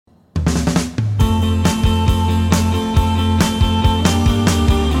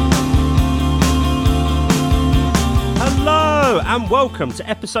and welcome to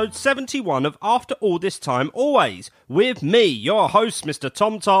episode 71 of After All This Time Always, with me, your host, Mr.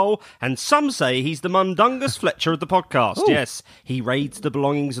 Tom Toll, and some say he's the Mundungus Fletcher of the podcast. Ooh. Yes, he raids the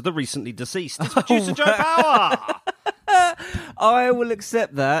belongings of the recently deceased. It's producer Joe Power! I will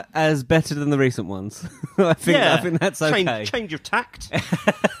accept that as better than the recent ones. I think that's okay. Change of tact.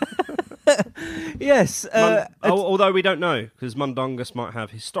 Yes. Although we don't know, because Mundungus might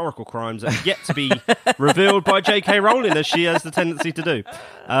have historical crimes that are yet to be revealed by J.K. Rowling, as she has the tendency to do.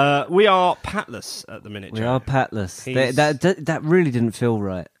 We are patless at the minute, Joe. We are patless. That really didn't feel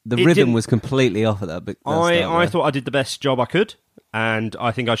right. The rhythm was completely off at that. But I thought I did the best job I could, and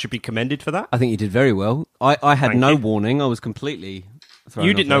I think I should be commended for that. I think you did very well. I had no warning. I was completely...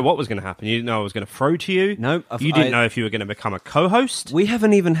 You didn't know what was going to happen. You didn't know I was going to throw to you. No. You didn't know if you were going to become a co-host. We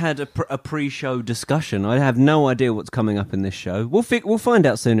haven't even had a pre-show discussion. I have no idea what's coming up in this show. We'll find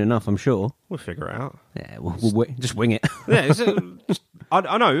out soon enough, I'm sure. We'll figure it out. Yeah, we'll just wing it. Yeah,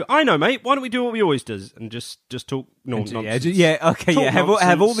 I know, mate. Why don't we do what we always do and just talk nonsense?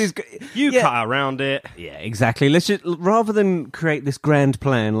 Have all these. Cut around it. Yeah, exactly. Let's just, rather than create this grand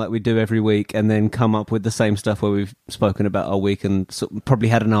plan like we do every week and then come up with the same stuff where we've spoken about our week and probably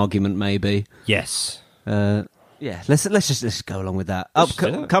had an argument, maybe. Yes. Let's just go along with that.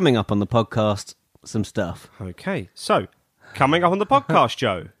 Coming up on the podcast, some stuff. Okay, so coming up on the podcast,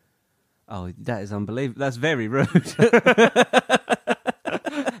 Joe. Oh, that is unbelievable. That's very rude.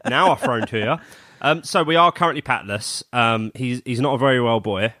 Now I've thrown to you. So we are currently patless. He's not a very well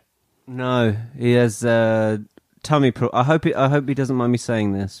boy. No, he has tummy I hope he doesn't mind me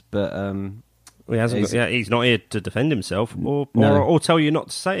saying this, but he hasn't. He's not here to defend himself or tell you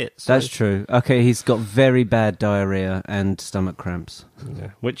not to say it. So. That's true. Okay, he's got very bad diarrhea and stomach cramps. Yeah.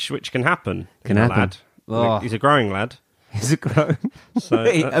 Which can happen. Lad. Oh. He's a growing lad. He's a grown. So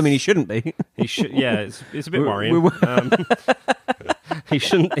he shouldn't be. He should. Yeah, it's a bit worrying. He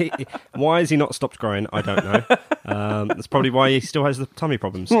shouldn't. Why has he not stopped growing? I don't know. That's probably why he still has the tummy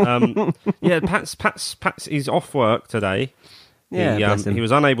problems. Pat's. He's off work today. Yeah, he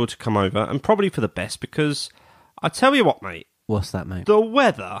was unable to come over, and probably for the best because I tell you what, mate. What's that, mate? The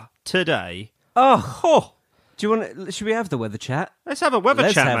weather today. Oh. Do you want? Should we have the weather chat? Let's have a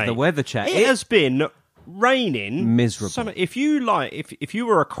weather chat, mate. Let's have the weather chat. It has been raining miserable. If you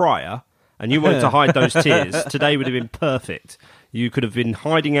were a crier and you wanted to hide those tears, today would have been perfect. You could have been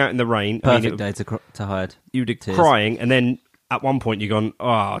hiding out in the rain. Perfect day to hide. You'd be crying, and then at one point you're gone,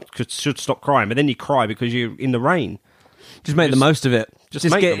 should stop crying, but then you cry because you're in the rain. Just make the most of it. Just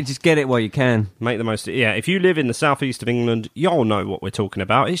get it while you can. Make the most of it. Yeah, if you live in the southeast of England, you'll know what we're talking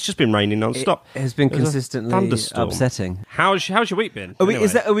about. It's just been raining non-stop. It has been consistently upsetting. How's your week been? Are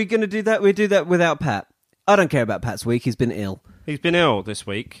we going to do that? We do that without Pat. I don't care about Pat's week. He's been ill. He's been ill this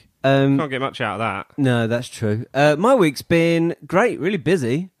week. Can't get much out of that. No, that's true. My week's been great. Really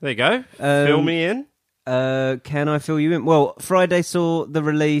busy. There you go. Fill me in. Can I fill you in? Well, Friday saw the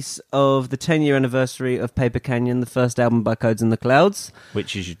release of the 10-year anniversary of Paper Canyon, the first album by Codes in the Clouds.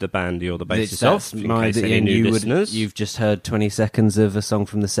 Which is the band you're the bassist of, in case any new listeners. You've just heard 20 seconds of a song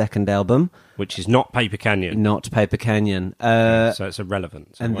from the second album. Which is not Paper Canyon. Not Paper Canyon. So it's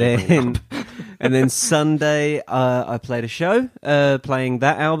irrelevant. So and then Sunday, I played a show playing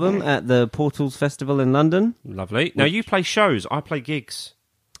that album at the Portals Festival in London. Lovely. Now, you play shows. I play gigs.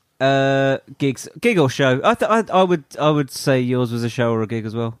 Gig or show? I would say yours was a show or a gig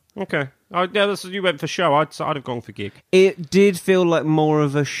as well. Okay, you went for show. I'd have gone for gig. It did feel like more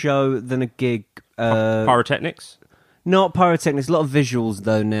of a show than a gig. Pyrotechnics? Not pyrotechnics. A lot of visuals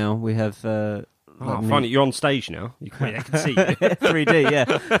though. Now we have. Funny, you're on stage now. I can see you. 3D,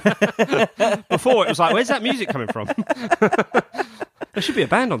 yeah. Before it was like, where's that music coming from? There should be a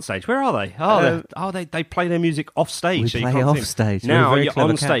band on stage. Where are they? They play their music off stage. We play off stage. Now you're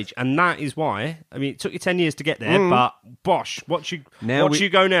on stage, and that is why. I mean, it took you 10 years to get there, but bosh, watch you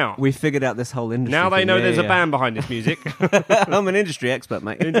go now. We figured out this whole industry. Now they know there's a band behind this music. I'm an industry expert,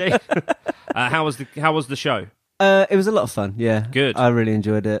 mate. Indeed. How was the show? It was a lot of fun. Yeah, good. I really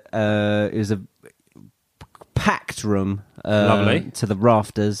enjoyed it. It was a packed room. Lovely to the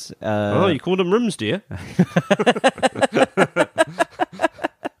rafters. You call them rooms, do you?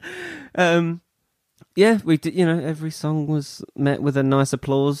 Yeah, we did. Every song was met with a nice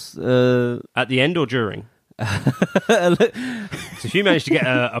applause at the end or during. So if you managed to get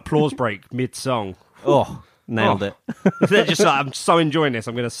an applause break mid-song, nailed it. They're just like, I'm so enjoying this.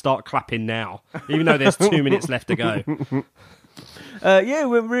 I'm going to start clapping now, even though there's 2 minutes left to go. Yeah, it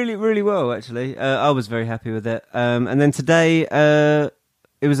went really, really well. Actually, I was very happy with it. And then today,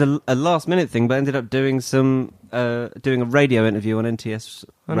 it was a last minute thing, but I ended up doing doing a radio interview on NTS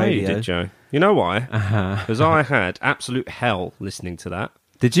I know Radio. you did, Joe. You know why? Uh-huh. Because I had absolute hell listening to that.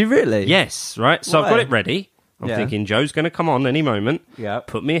 Did you really? Yes, right? So I've got Why? it ready. I'm Yeah. thinking Joe's going to come on any moment. Yeah.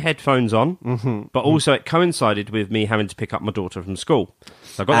 Put me headphones on. But also it coincided with me having to pick up my daughter from school.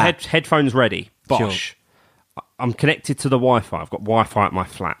 So I've got the headphones ready. Bosh. Sure. I'm connected to the Wi-Fi. I've got Wi-Fi at my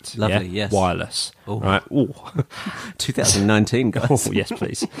flat. Lovely, yeah? yes. Wireless. Ooh. Right? Ooh. 2019, guys. Oh, yes,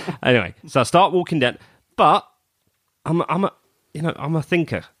 please. Anyway, so I start walking down. But I'm a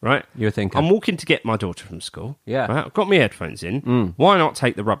thinker, right? You're a thinker. I'm walking to get my daughter from school. Yeah. Right? I've got my headphones in. Why not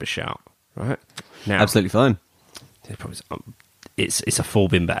take the rubbish out? Right? Now, Absolutely fine. it's a full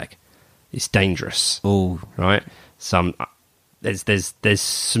bin bag. It's dangerous. Oh. Right? There's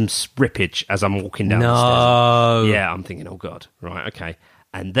some rippage as I'm walking down the No. stairs. Yeah, I'm thinking, oh God. Right, okay.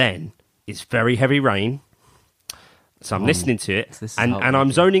 And then it's very heavy rain. So I'm listening to it. This is And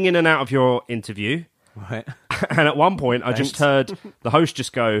I'm zoning in and out of your interview. Right. And at one point, I just heard the host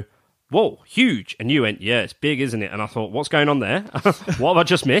just go, "Whoa, huge!" And you went, "Yeah, it's big, isn't it?" And I thought, "What's going on there? What have I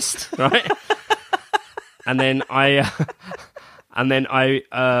just missed?" Right? and then the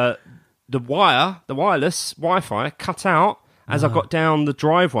wireless Wi-Fi cut out as I got down the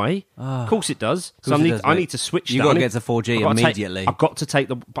driveway. Of course it does. So I need to switch. You got to get to 4G immediately. I've got to take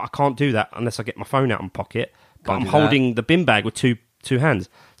but I can't do that unless I get my phone out and pocket. But I'm do that. holding the bin bag with two hands.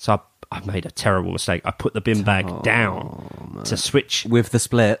 So I've made a terrible mistake. I put the bin bag down to switch With the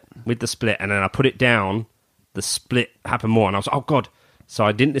split. and then I put it down. The split happened more, and I was oh God. So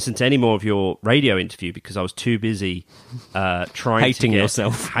I didn't listen to any more of your radio interview because I was too busy hating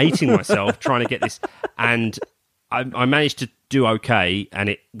myself, trying to get this. And I managed to do okay, and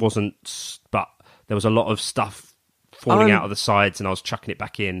it wasn't. But there was a lot of stuff falling out of the sides, and I was chucking it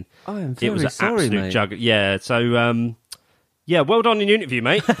back in. I am It was very an sorry, absolute mate. juggle. Yeah. So yeah, well done in your interview,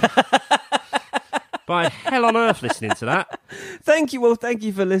 mate. By hell on earth listening to that. Thank you. Well, thank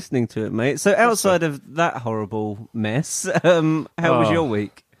you for listening to it, mate. So outside of that horrible mess, how was your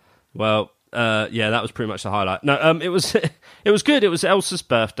week? Well, yeah, that was pretty much the highlight. No, it was good. It was Elsa's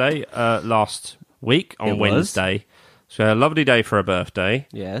birthday last week on Wednesday. So a lovely day for her birthday.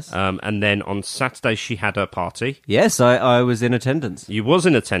 Yes. And then on Saturday she had her party. Yes, I was in attendance. You was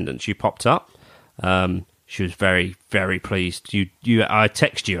in attendance. You popped up. She was very, very pleased. I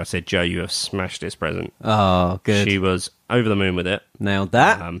texted you. I said, Joe, you have smashed this present. Oh, good. She was over the moon with it. Nailed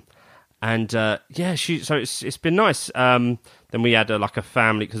that. Yeah, so it's been nice. Then we had like a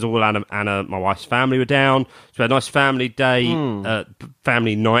family because all Anna, my wife's family were down. So we had a nice family day,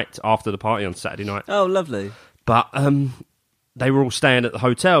 family night after the party on Saturday night. Oh, lovely. But they were all staying at the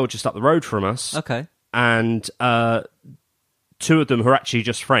hotel just up the road from us. Okay. And two of them who are actually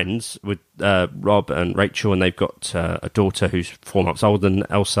just friends with Rob and Rachel, and they've got a daughter who's 4 months older than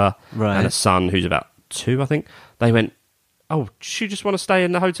Elsa, Right. and a son who's about 2, I think. They went, "Oh, she just want to stay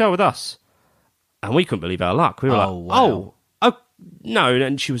in the hotel with us," and we couldn't believe our luck. We were wow. oh, no,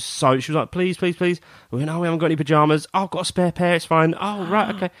 and she was like, "Please, please, please." We went, "Oh, we haven't got any pajamas. Oh, I've got a spare pair. It's fine." Oh,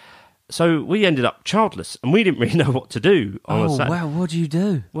 right, okay. So we ended up childless, and we didn't really know what to do on a Saturday. Wow, what do you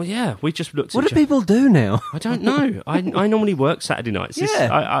do? Well, yeah, we just looked. What at do people do now? I don't know. I normally work Saturday nights.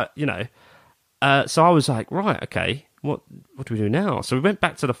 Yeah. So I was like, right, okay, what do we do now? So we went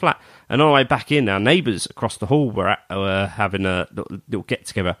back to the flat, and on our way back in, our neighbours across the hall were having a little get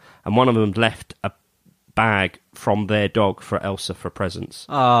together, and one of them left a bag from their dog for Elsa for presents.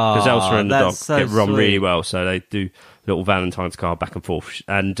 Because Elsa and the dog get on really well, so they do little Valentine's card back and forth.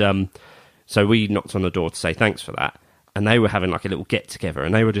 And so we knocked on the door to say thanks for that. And they were having like a little get together,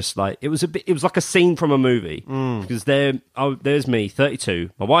 and they were just like, it was like a scene from a movie. Because there's me,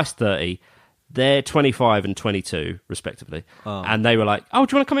 32, my wife's 30, they're 25 and 22 respectively. And they were like, "Oh,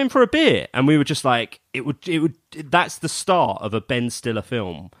 do you want to come in for a beer?" And we were just like, that's the start of a Ben Stiller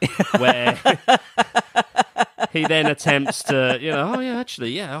film where he then attempts to, oh yeah,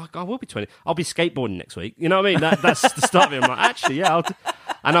 actually, yeah, I will be 20. I'll be skateboarding next week. You know what I mean? That's the start of it. I'm like, actually, yeah.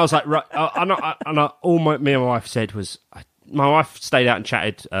 And I was like, right. Me and my wife said was, my wife stayed out and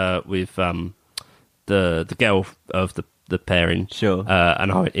chatted with the girl of the pairing. Sure.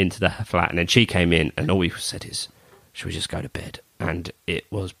 And I went into the flat, and then she came in, and all we said is, "Should we just go to bed?" And it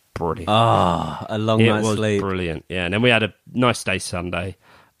was brilliant. A long night's sleep. It was brilliant, yeah. And then we had a nice day Sunday.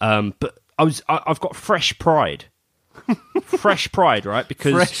 But I've got fresh pride. Fresh pride, right?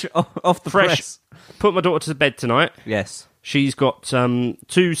 Because fresh off the press. Put my daughter to bed tonight. Yes. She's got 2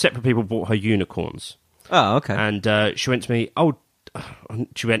 separate people bought her unicorns. Oh, okay. And she went to me, going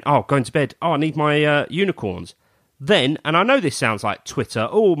to bed. Oh, I need my unicorns. Then, and I know this sounds like Twitter,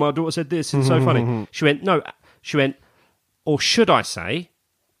 "Oh, my daughter said this, it's so funny." She went, or should I say,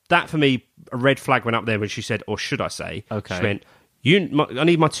 that for me, a red flag went up there when she said, or should I say, Okay. she went, I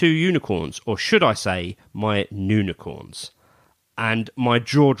need my 2 unicorns, or should I say, my noonicorns? And my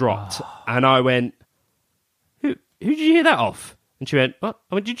jaw dropped, and I went, who did you hear that off? And she went, what?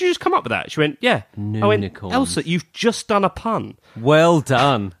 I went, did you just come up with that? She went, yeah. I went, Noonicorns. Elsa, you've just done a pun. Well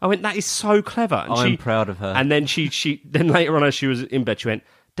done. I went, that is so clever. And I'm proud of her. And then then later on, as she was in bed, she went,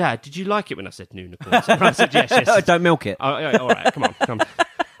 Dad, did you like it when I said noonicorns? And I said, yes. Don't milk it. Oh, yeah, all right, come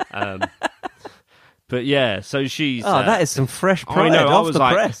on. But yeah, so she's... that is some fresh I pride know, I off was the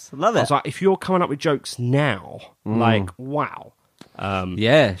like, press. Love it. I was like, if you're coming up with jokes now, like, wow.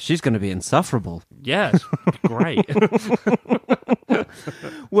 Yeah, she's going to be insufferable. Yeah, it's great.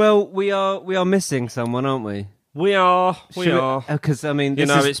 Well, we are missing someone, aren't we? We are. Because, I mean...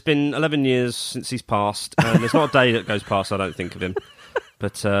 It's been 11 years since he's passed, and there's not a day that goes past I don't think of him.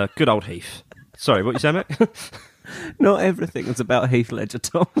 But good old Heath. Sorry, what you saying, mate? Not everything is about Heath Ledger,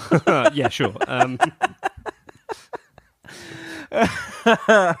 Tom. Yeah, sure.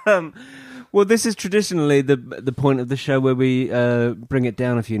 Well, this is traditionally the point of the show where we bring it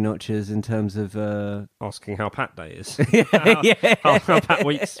down a few notches in terms of... Asking how Pat Day is. yeah. How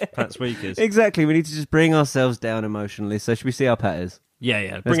Pat's week is. Exactly, we need to just bring ourselves down emotionally. So should we see how Pat is?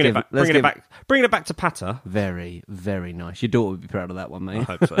 Yeah. Bringing it back to Patter. Very, very nice. Your daughter would be proud of that one, I mate.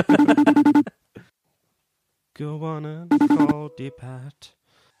 hope so. Go on and call dear Pat.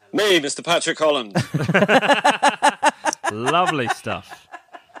 Me, Mr. Patrick Holland. Lovely stuff.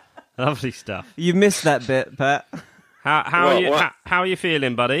 Lovely stuff. You missed that bit, Pat. How are you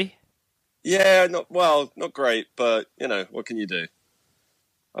feeling, buddy? Yeah, not great, but what can you do?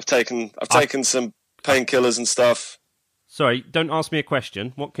 I've taken some painkillers and stuff. Sorry, don't ask me a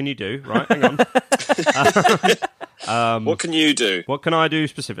question. What can you do? Right, hang on. What can you do? What can I do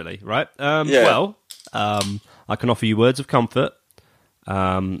specifically? Right. Yeah. Well, I can offer you words of comfort,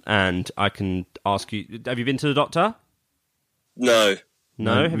 and I can ask you. Have you been to the doctor? No.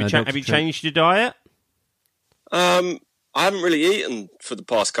 No. Have you changed your diet? I haven't really eaten for the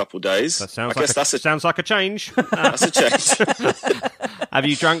past couple of days. That sounds like a change. That's a change. Have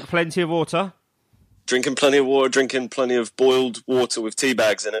you drunk plenty of water? Drinking plenty of water, drinking plenty of boiled water with tea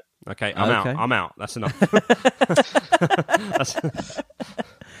bags in it. Okay, I'm out. That's enough.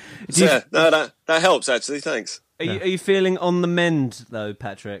 That helps actually. Thanks. Are you feeling on the mend though,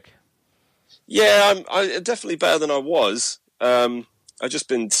 Patrick? Yeah, I'm definitely better than I was. I've just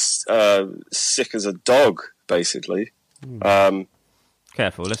been sick as a dog, basically. Careful,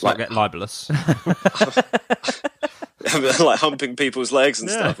 let's not get libelous. Like humping people's legs and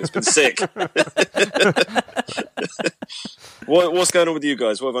stuff. It's been sick. What's going on with you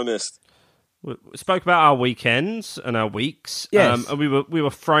guys? What have I missed? We spoke about our weekends and our weeks. Yes. And we were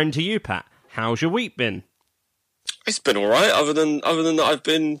thrown to you, Pat. How's your week been? It's been all right. Other than that, I've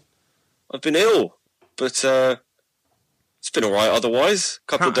been ill, but it's been all right. Otherwise, a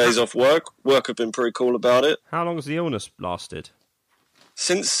couple of days off work. Work have been pretty cool about it. How long has the illness lasted?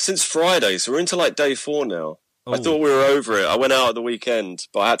 Since Friday, so we're into like day 4 now. Oh. I thought we were over it. I went out at the weekend,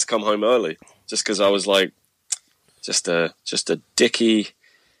 but I had to come home early just because I was like, just a dicky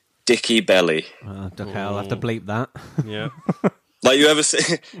belly. Okay, I'll have to bleep that. Yeah. Like have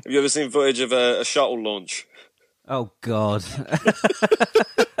you ever seen footage of a shuttle launch? Oh God.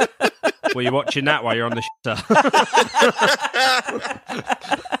 Were you watching that while you're on the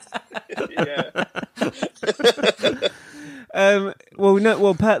Yeah.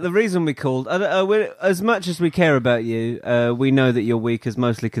 Well, Pat, the reason we called, as much as we care about you, we know that your week has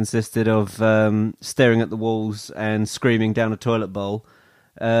mostly consisted of staring at the walls and screaming down a toilet bowl.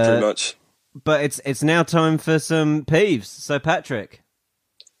 Pretty much. But it's now time for some peeves. So, Patrick.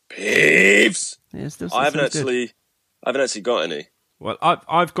 Peeves? Yeah, I haven't actually got any. Well,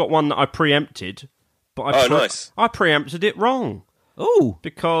 I've got one that I preempted, but nice. I preempted it wrong. Oh,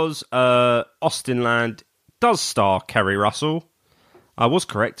 because Austenland does star Kerry Russell. I was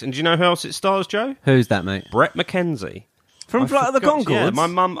correct. And do you know who else it stars, Joe? Who's that, mate? Brett McKenzie. From Flight of the Conchords? Yeah, my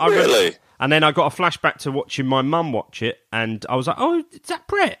mum... Really? And then I got a flashback to watching my mum watch it, and I was like, oh, is that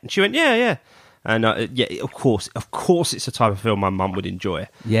Brett? And she went, yeah. And yeah, of course it's the type of film my mum would enjoy.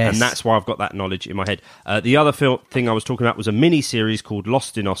 Yes. And that's why I've got that knowledge in my head. The other thing I was talking about was a mini-series called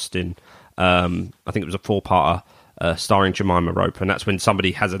Lost in Austin. I think it was a 4-parter starring Jemima Rope, and that's when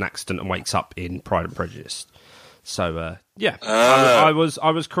somebody has an accident and wakes up in Pride and Prejudice. So, yeah, I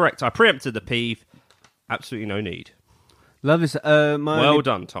was correct. I preempted the peeve. Absolutely no need. Lovely. Well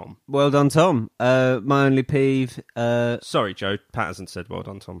done, Tom. Well done, Tom. My only peeve... Sorry, Joe. Pat hasn't said well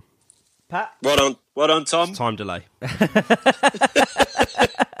done, Tom. Pat? Well done, Tom. Time delay.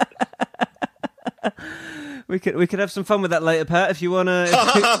 We could have some fun with that later, Pat, if you want to.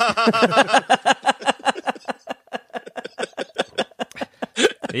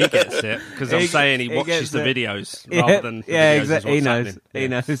 He gets it because I'm saying he watches the videos rather than the videos exactly. He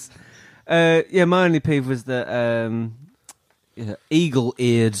knows. My only peeve was that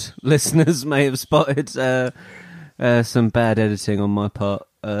eagle-eared listeners may have spotted some bad editing on my part.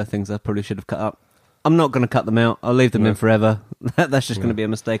 Things I probably should have cut up. I'm not going to cut them out. I'll leave them in forever. That's just going to be a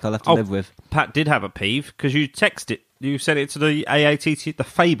mistake I'll have to live with. Pat did have a peeve because you sent it to the AATT, the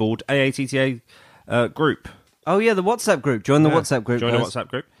fabled AATTA group. Oh yeah, the WhatsApp group. Join the WhatsApp group. Join the WhatsApp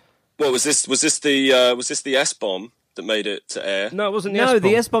group. What was this? Was this the S-bomb that made it to air? No, it wasn't.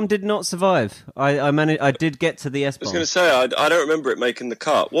 The S-bomb did not survive. I did get to the S-bomb. I was going to say I don't remember it making the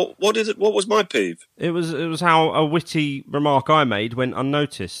cut. What is it? What was my peeve? It was how a witty remark I made went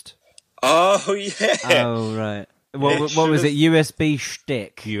unnoticed. Oh yeah. Oh right. What was it? USB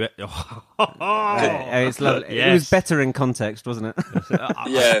shtick. It's lovely. Yes. It was better in context, wasn't it?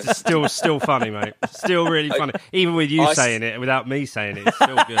 Yeah. It's still funny, mate. Still really funny. Even with you saying it, without me saying it, it's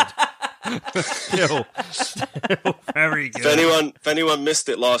still good. still very good. If anyone missed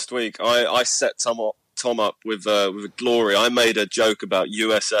it last week, I set Tom up with a glory. I made a joke about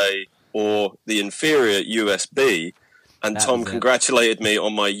USA or the inferior USB. And Tom congratulated me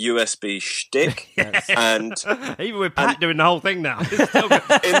on my USB shtick. Yes. And even with Pat doing the whole thing now, it's still good.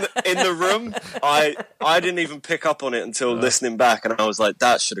 in the room, I didn't even pick up on it until listening back, and I was like,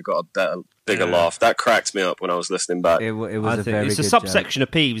 that should have got a bigger laugh. That cracked me up when I was listening back. It was a very it's good a subsection joke.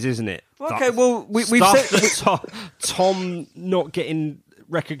 of peeves, isn't it? Okay, well we've said Tom not getting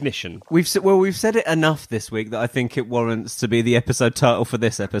recognition. We've said it enough this week that I think it warrants to be the episode title for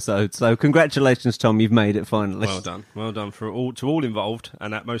this episode. So congratulations, Tom, you've made it finally. Well done to all involved,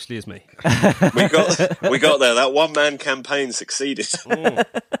 and that mostly is me. we got there. That one-man campaign succeeded.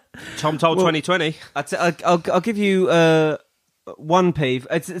 Tom told 2020. I'll give you one peeve.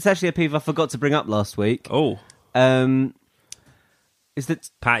 It's actually a peeve I forgot to bring up last week. Oh, is that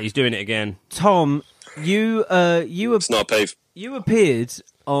Pat? He's doing it again. Tom, It's not a peeve. You appeared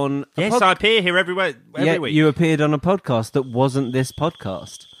on I appear here every week. You appeared on a podcast that wasn't this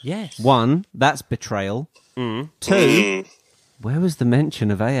podcast. Yes. 1, that's betrayal. 2, where was the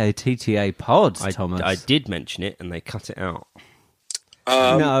mention of AATTA pod, Thomas? I did mention it, and they cut it out.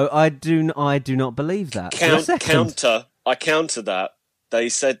 No, I do not believe that. I counter that. They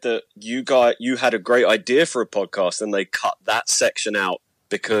said that you had a great idea for a podcast, and they cut that section out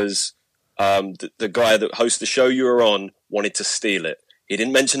because the guy that hosts the show you were on wanted to steal it. He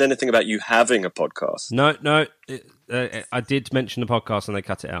didn't mention anything about you having a podcast. No, I did mention the podcast, and they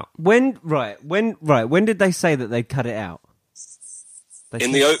cut it out. When did they say that they'd cut it out?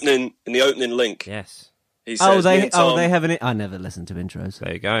 In the opening link. Yes. He says, they have an. I never listen to intros.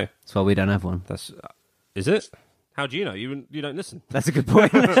 There you go. That's why we don't have one. Is it? How do you know? You don't listen. That's a good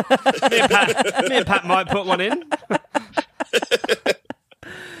point. me and Pat might put one in.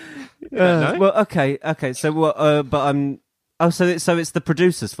 Well, okay. So what? But I'm. Oh, so it's the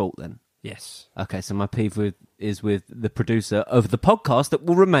producer's fault then. Yes. Okay, so my peeve is with the producer of the podcast that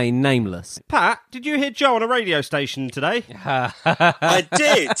will remain nameless. Pat, did you hear Joe on a radio station today? I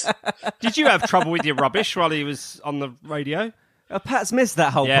did. Did you have trouble with your rubbish while he was on the radio? Pat's missed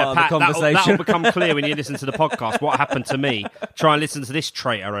that whole part Pat, of the conversation. That'll become clear when you listen to the podcast. What happened to me? Try and listen to this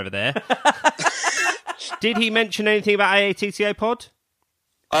traitor over there. Did he mention anything about AATTA pod?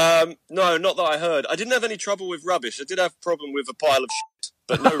 No, not that I heard. I didn't have any trouble with rubbish. I did have a problem with a pile of shit,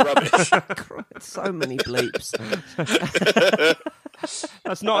 but no rubbish. So many bleeps.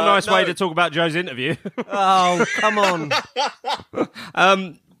 That's not a nice way to talk about Joe's interview. Oh, come on.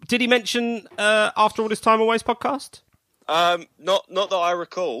 Did he mention After All This Time Always podcast? Not that I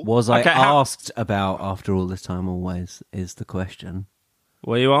recall. Was I asked about After All This Time Always is the question.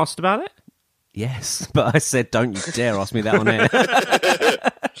 Were you asked about it? Yes, but I said, don't you dare ask me that on air.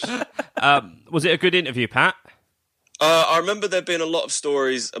 Was it a good interview, Pat? I remember there being a lot of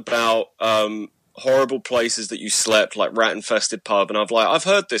stories about horrible places that you slept, like rat-infested pub, and I've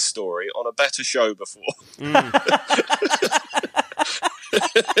heard this story on a better show before.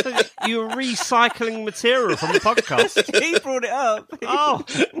 You were recycling material from the podcast. He brought it up. Oh.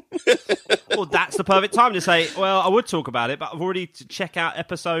 Well, that's the perfect time to say, well, I would talk about it, but I've already to check out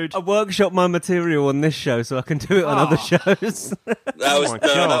episode... I workshop my material on this show so I can do it on other shows.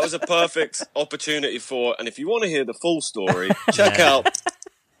 That was a perfect opportunity for, and if you want to hear the full story, check out...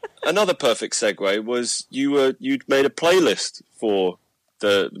 Another perfect segue was you'd made a playlist for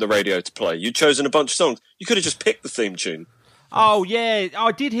the radio to play. You'd chosen a bunch of songs. You could have just picked the theme tune. Oh, yeah,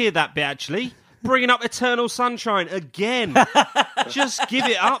 I did hear that bit, actually. Bringing up Eternal Sunshine again. Just give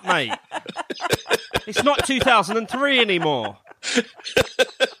it up, mate. It's not 2003 anymore.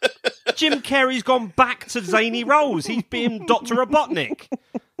 Jim Carrey's gone back to zany roles. He's being Dr. Robotnik.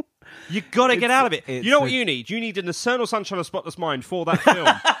 You got to get out of it. You know what you need? You need an Eternal Sunshine of the Spotless Mind for that film.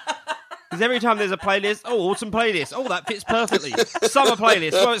 Because every time there's a playlist, autumn playlist, that fits perfectly. Summer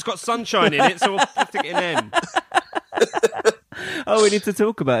playlist, it's got sunshine in it, so we'll stick it in then. We need to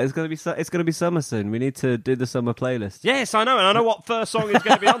talk about it. It's going to be summer soon. We need to do the summer playlist. Yes, I know, and I know what first song is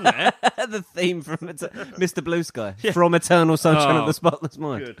going to be on there. The theme from Mr. Blue Sky, from Eternal Sunshine of the Spotless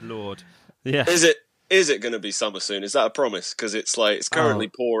Mind. Good Lord. Yeah. Is it going to be summer soon? Is that a promise? Because it's currently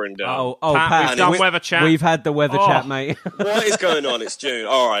pouring down. Pat, we've done weather chat. We've had the weather chat, mate. What is going on? It's June.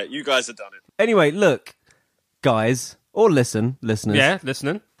 All right, you guys have done it. Anyway, look, guys, or listeners. Yeah,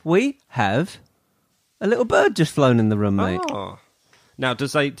 listening. We have a little bird just flown in the room, mate. Oh. Now, do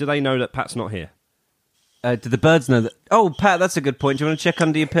they know that Pat's not here? Do the birds know that? Oh, Pat, that's a good point. Do you want to check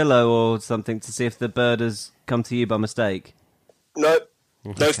under your pillow or something to see if the bird has come to you by mistake? No.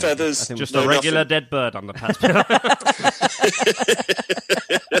 No feathers. Just a regular nothing. dead bird on the Pat's pillow.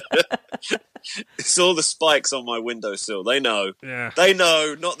 It's all the spikes on my windowsill. They know. Yeah. They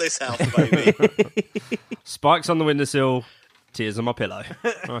know. Not this house, baby. Spikes on the windowsill, tears on my pillow.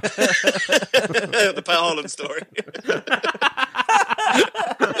 The Pat Holland story.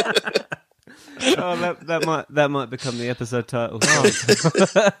 That might become the episode title.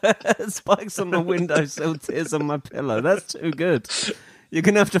 Spikes on my windowsill, tears on my pillow. That's too good. You're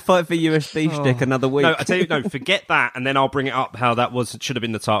going to have to fight for USB shtick another week. No, I tell you, forget that, and then I'll bring it up how that should have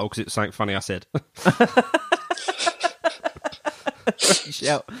been the title, because it's something funny I said.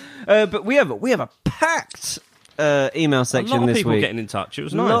 Shout. But we have a packed email section this week. A lot of people getting in touch. It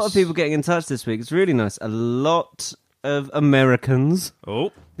was nice. A lot of people getting in touch this week. It's really nice. A lot of Americans.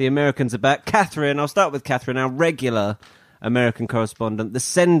 Oh. The Americans are back. Catherine, I'll start with Catherine, our regular American correspondent, the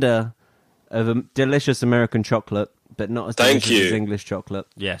sender of a delicious American chocolate, but not as delicious as English chocolate.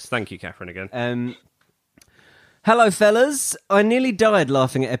 Yes, thank you, Catherine, again. Hello, fellas. I nearly died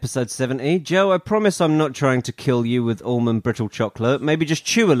laughing at episode 70. Joe, I promise I'm not trying to kill you with almond brittle chocolate. Maybe just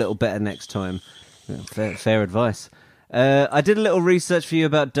chew a little better next time. Fair advice. I did a little research for you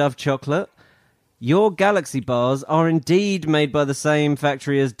about Dove chocolate. Your Galaxy bars are indeed made by the same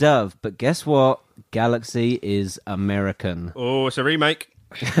factory as Dove, but guess what? Galaxy is American. Oh, it's a remake.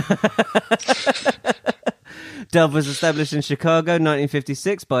 Dove was established in Chicago,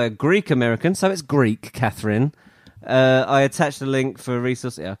 1956, by a Greek American, so it's Greek, Catherine. I attached a link for a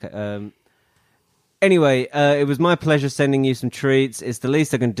resource. Yeah, okay. Anyway, it was my pleasure sending you some treats. It's the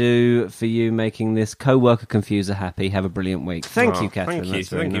least I can do for you, making this co-worker confuser happy. Have a brilliant week. Thank you, Catherine.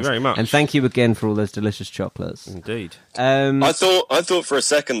 Thank you very much. And thank you again for all those delicious chocolates. Indeed. I thought for a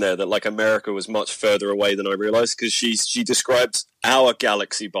second there that America was much further away than I realised, because she described our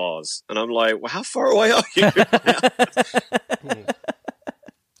Galaxy bars, and I'm like, well, how far away are you?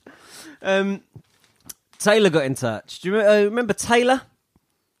 Taylor got in touch. Do you remember Taylor?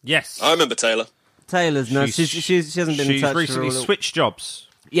 Yes. I remember Taylor. Taylor's no, she hasn't been in touch. She's recently switched jobs.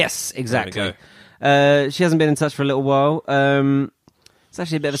 Yes, exactly. She hasn't been in touch for a little while. It's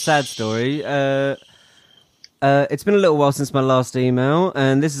actually a bit of a sad story. It's been a little while since my last email,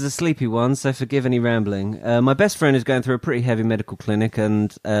 and this is a sleepy one, so forgive any rambling. My best friend is going through a pretty heavy medical clinic,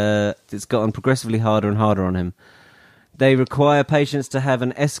 and it's gotten progressively harder and harder on him. They require patients to have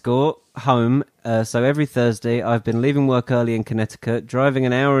an escort home, so every Thursday I've been leaving work early in Connecticut, driving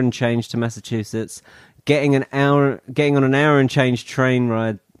an hour and change to Massachusetts, getting on an hour and change train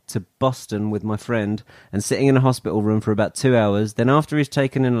ride to Boston with my friend, and sitting in a hospital room for about 2 hours. Then after he's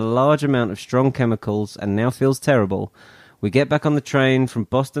taken in a large amount of strong chemicals and now feels terrible, we get back on the train from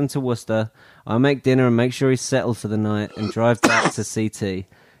Boston to Worcester. I make dinner and make sure he's settled for the night and drive back to CT,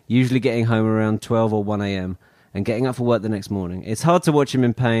 usually getting home around 12 or 1 a.m. and getting up for work the next morning. It's hard to watch him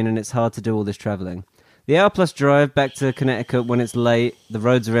in pain, and it's hard to do all this travelling. The hour-plus drive back to Connecticut when it's late, the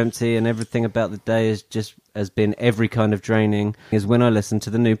roads are empty, and everything about the day has been every kind of draining, is when I listen to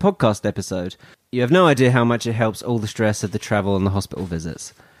the new podcast episode. You have no idea how much it helps all the stress of the travel and the hospital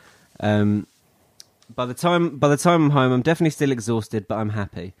visits. By the time I'm home, I'm definitely still exhausted, but I'm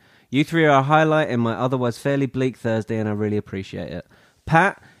happy. You three are a highlight in my otherwise fairly bleak Thursday, and I really appreciate it.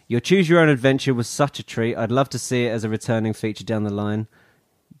 Pat, your Choose Your Own Adventure was such a treat. I'd love to see it as a returning feature down the line.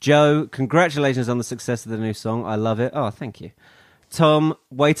 Joe, congratulations on the success of the new song. I love it. Oh, thank you. Tom,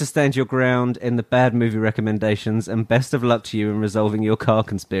 way to stand your ground in the bad movie recommendations, and best of luck to you in resolving your car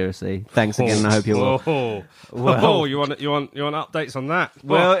conspiracy. Thanks again, and I hope you're well. Well, you want updates on that?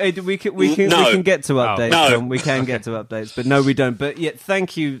 Well, we can get to updates. No. Tom. We can get to updates, but no, we don't. But yeah,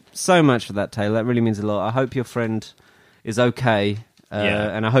 thank you so much for that, Taylor. That really means a lot. I hope your friend is okay.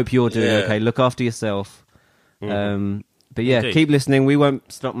 and I hope you're doing okay. Look after yourself. But yeah, Indeed. keep listening. We won't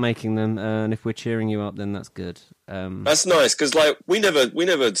stop making them, and if we're cheering you up, then that's good. That's nice because we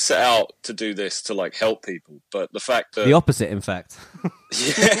never set out to do this to help people, but the fact that The opposite, in fact.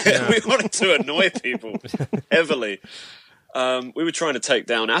 we wanted to annoy people heavily. We were trying to take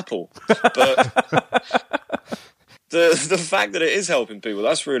down Apple, but the fact that it is helping people,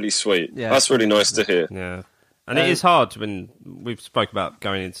 that's really sweet. Yeah, that's really nice to hear. Yeah. And it is hard when we've spoke about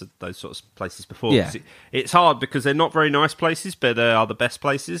going into those sorts of places before. Yeah. It's hard because they're not very nice places, but they are the best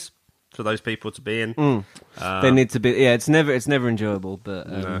places for those people to be in. They need to be. Yeah, it's never enjoyable, but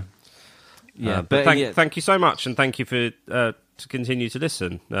yeah. Thank you so much, and thank you for to continue to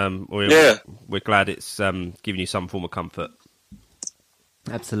listen. We're glad it's giving you some form of comfort.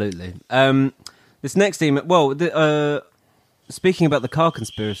 Absolutely. This next email. Well, speaking about the car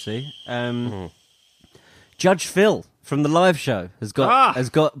conspiracy. Judge Phil from the live show has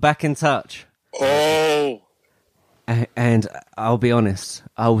got back in touch. Oh, And I'll be honest,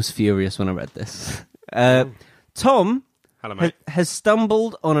 I was furious when I read this. Tom Hello, mate. has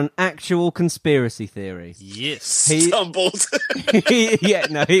stumbled on an actual conspiracy theory. Yes. stumbled.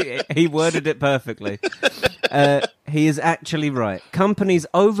 He worded it perfectly. He is actually right. Companies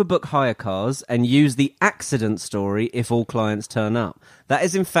overbook hire cars and use the accident story if all clients turn up. That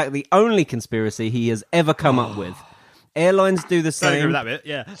is, in fact, the only conspiracy he has ever come up with. Airlines do the Don't agree same. with that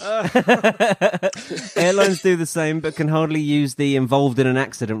bit, yeah. Airlines do the same, but can hardly use the involved in an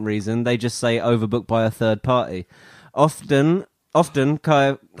accident reason. They just say overbooked by a third party. Often,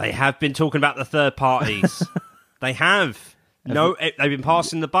 They have been talking about the third parties. They have. No, they've been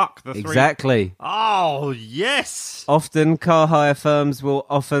passing the buck. The three. exactly. Oh, yes. Often car hire firms will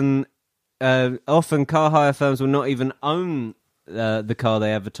not even own the car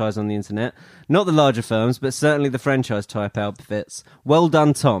they advertise on the internet. Not the larger firms, but certainly the franchise type outfits. Well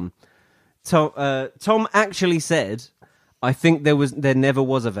done, Tom. Tom actually said, I think there never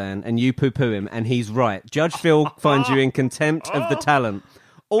was a van, and you poo-poo him, and he's right. Judge Phil finds you in contempt of the talent.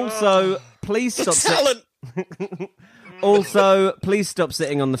 Also, please stop Talent. Also, please stop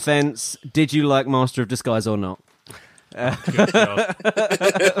sitting on the fence. Did you like Master of Disguise or not? Good God.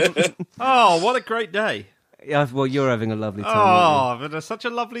 Oh, what a great day. Yeah, well, you're having a lovely time. aren't Oh, but it's such a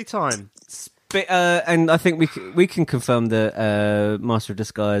lovely time. you? And I think we can confirm that Master of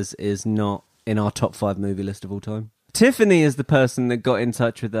Disguise is not in our top 5 movie list of all time. Tiffany is the person that got in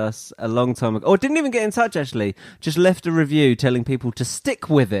touch with us a long time ago. Or didn't even get in touch, actually. Just left a review telling people to stick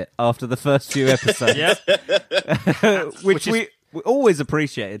with it after the first few episodes. Yeah. which we always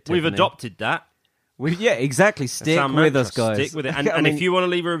appreciated, Tiffany. We've adopted that. Yeah, exactly. It's Stick our with mantra. us, guys. Stick with it. And, I and mean, if you want to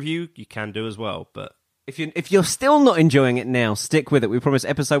leave a review, you can do as well. But if you're still not enjoying it now, stick with it. We promise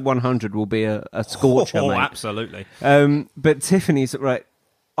episode 100 will be a scorcher, mate. Absolutely. But Tiffany's right.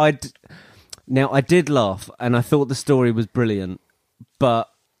 I did laugh, and I thought the story was brilliant, but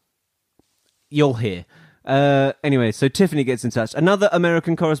you'll hear. Anyway, so Tiffany gets in touch. Another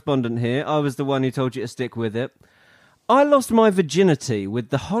American correspondent here. I was the one who told you to stick with it. I lost my virginity with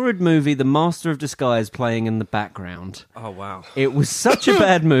the horrid movie The Master of Disguise playing in the background. Oh, wow. It was such a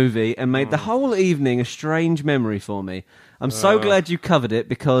bad movie and made the whole evening a strange memory for me. I'm so glad you covered it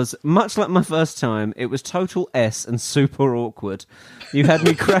because, much like my first time, it was total S and super awkward. You had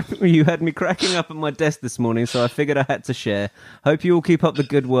me cracking up at my desk this morning, so I figured I had to share. Hope you all keep up the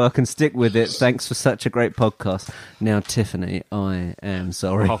good work and stick with it. Thanks for such a great podcast. Now, Tiffany, I am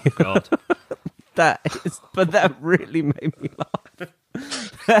sorry. Oh, God. That really made me laugh.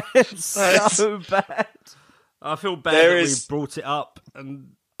 That is so bad. I feel bad that we brought it up.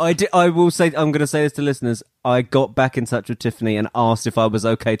 And I will say, I'm going to say this to listeners. I got back in touch with Tiffany and asked if I was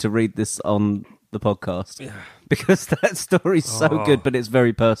okay to read this on the podcast. Yeah. Because that story's so good, but it's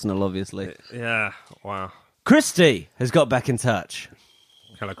very personal, obviously. Yeah, wow. Christy has got back in touch.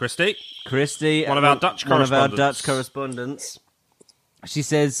 Hello, Christy. Christy, One of our Dutch correspondents. She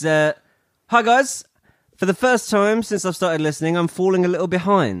says, hi guys. For the first time since I've started listening, I'm falling a little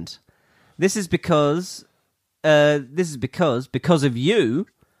behind. This is because of you,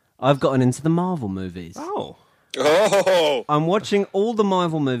 I've gotten into the Marvel movies. Oh. I'm watching all the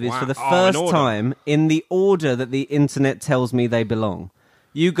Marvel movies for the first time in the order that the internet tells me they belong.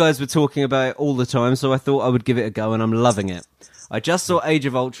 You guys were talking about it all the time, so I thought I would give it a go, and I'm loving it. I just saw Age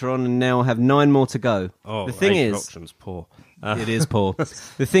of Ultron, and now I have 9 more to go. Oh, the thing Age of is, Ultron's poor. It is poor.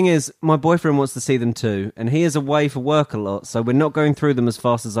 The thing is, my boyfriend wants to see them too, and he is away for work a lot, so we're not going through them as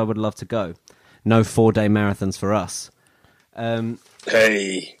fast as I would love to go. No 4-day marathons for us.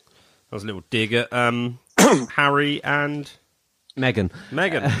 Hey. That was a little dig at Harry and Meghan.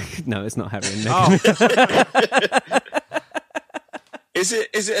 Meghan. No, it's not Harry and Meghan. Oh.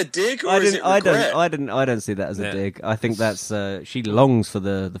 Is it a dig or is it regret? I don't see that as a dig. I think that's she longs for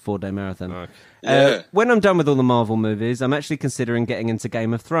the 4-day marathon. Okay. Yeah. When I'm done with all the Marvel movies, I'm actually considering getting into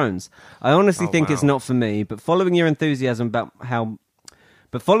Game of Thrones. I honestly think it's not for me, but following your enthusiasm about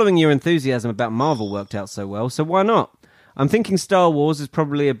Marvel worked out so well, so why not? I'm thinking Star Wars is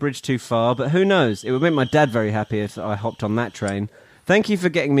probably a bridge too far, but who knows? It would make my dad very happy if I hopped on that train. Thank you for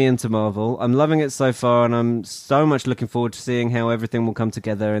getting me into Marvel. I'm loving it so far, and I'm so much looking forward to seeing how everything will come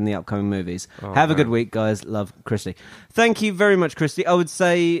together in the upcoming movies. Have a good week, guys. Love, Christy. Thank you very much, Christy. I would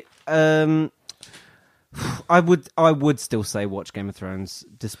say... I would still say watch Game of Thrones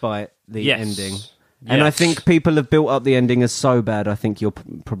despite the ending. And I think people have built up the ending as so bad, I think you'll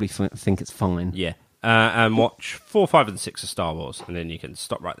probably think it's fine. Yeah. And watch 4, 5 and 6 of Star Wars, and then you can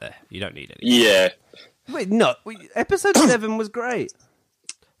stop right there. You don't need any. Yeah. Wait, no. Episode 7 was great.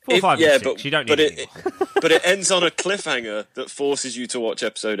 4, 5 and 6, you don't need any. But it ends on a cliffhanger that forces you to watch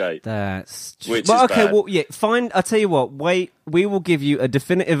episode 8. That's true. Which is bad. Well, yeah, fine. I'll tell you what, wait, we will give you a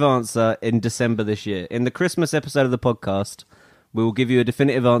definitive answer in December this year. In the Christmas episode of the podcast, we will give you a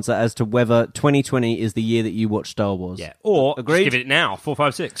definitive answer as to whether 2020 is the year that you watch Star Wars. Yeah, or agreed? Just give it now, 4,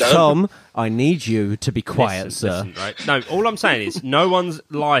 5, 6. Tom, I need you to be quiet, sir. Listen, right? No, all I'm saying is no one's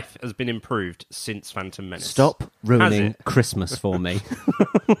life has been improved since Phantom Menace. Stop ruining Christmas for me.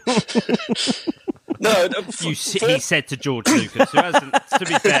 No, he said to George Lucas, who hasn't.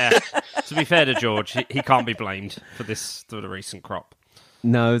 To be fair to George, he can't be blamed for the recent crop.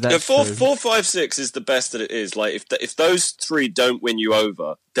 No, that's true. true. 4, 5, 6 is the best that it is. Like if those 3 don't win you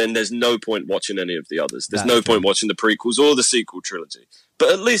over, then there's no point watching any of the others. There's no point watching the prequels or the sequel trilogy.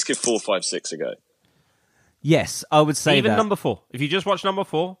 But at least give 4, 5, 6 a go. Yes, I would say even that. number 4. If you just watch number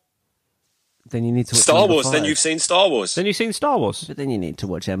 4, then you need to watch Star Wars. 5. Then you've seen Star Wars. Then you've seen Star Wars. But then you need to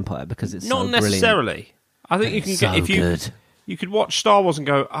watch Empire because it's not so brilliant. necessarily. I think you can get if you. Good. You could watch Star Wars and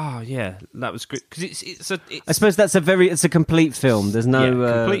go, yeah, that was good because it's. I suppose it's a complete film. There's no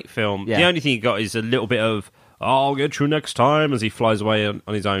complete film. Yeah. The only thing you got is a little bit of I'll get you next time as he flies away on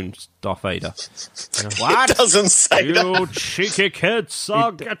his own, Darth Vader. What? It doesn't say you that. cheeky kids!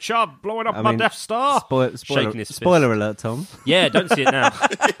 I'll get you blowing up my Death Star. Spoiler alert, Tom. Yeah, don't see it now.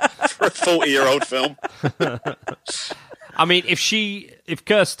 For a 40-year-old film. I mean, if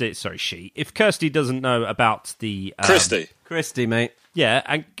Kirsty doesn't know about the Christy, mate. Yeah,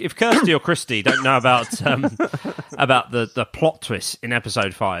 and if Kirsty or Christy don't know about the plot twist in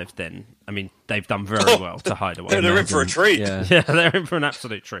episode 5, then I mean they've done very well to hide away. They're in for a treat. Yeah, they're in for an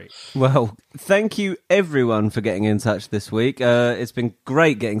absolute treat. Well, thank you everyone for getting in touch this week. It's been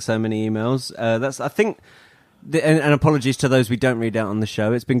great getting so many emails. I think. And apologies to those we don't read out on the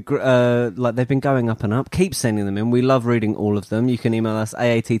show. It's been they've been going up and up. Keep sending them in. We love reading all of them. You can email us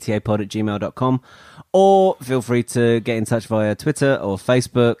aattapod@gmail.com or feel free to get in touch via Twitter or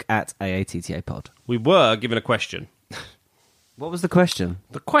Facebook at aattapod. We were given a question. What was the question?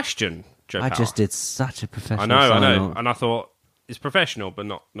 The question, Joe Power. I just did such a professional I know. sign-off. And I thought it's professional, but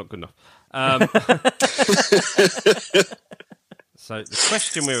not good enough. So the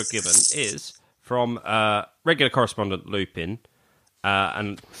question we were given is from regular correspondent Lupin,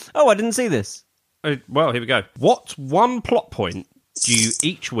 and I didn't see this. Well, here we go. What one plot point do you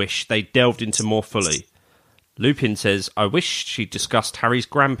each wish they delved into more fully? Lupin says, I wish she discussed Harry's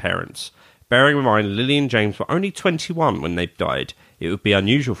grandparents. Bearing in mind Lily and James were only 21 when they died, it would be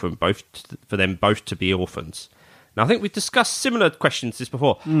unusual for them both to be orphans. Now, I think we've discussed similar questions this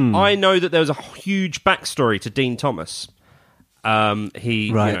before. I know that there was a huge backstory to Dean Thomas.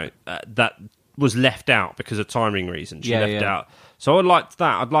 That was left out because of timing reasons. She left out. So I'd like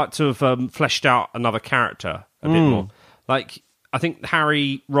that. I'd like to have fleshed out another character a bit more. Like, I think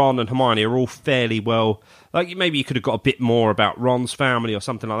Harry, Ron, and Hermione are all fairly well. Like, maybe you could have got a bit more about Ron's family or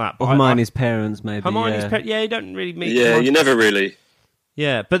something like that. But Hermione's parents, maybe. Hermione's parents, you don't really meet. Yeah, you never really.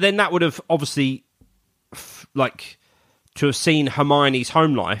 Yeah, but then that would have obviously, to have seen Hermione's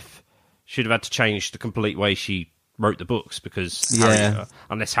home life, she'd have had to change the complete way she wrote the books because Harry,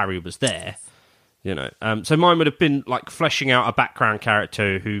 unless Harry was there. So mine would have been like fleshing out a background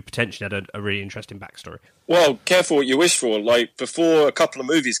character who potentially had a really interesting backstory. Well, careful what you wish for. Like, before a couple of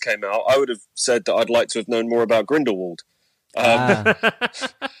movies came out, I would have said that I'd like to have known more about Grindelwald. But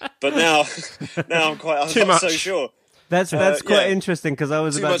now I'm not so sure. That's quite interesting because I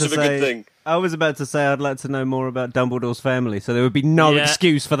was about to say I'd like to know more about Dumbledore's family, so there would be no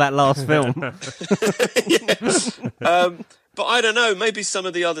excuse for that last film. But I don't know. Maybe some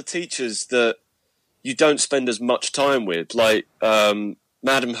of the other teachers that you don't spend as much time with, like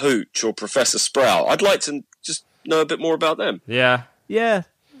Madam Hooch or Professor Sprout. I'd like to just know a bit more about them. Yeah.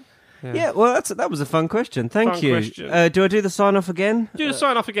 Yeah, well, that was a fun question. Thank Fun you. question. Do I do the sign-off again? Do the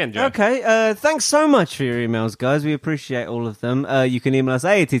sign off again, Joe. Okay, thanks so much for your emails, guys. We appreciate all of them. You can email us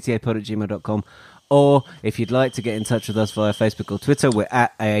aattapod@gmail.com, or if you'd like to get in touch with us via Facebook or Twitter, we're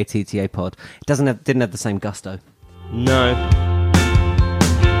at aattapod. It didn't have the same gusto. No.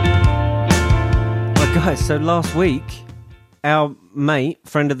 But guys, so last week, our mate,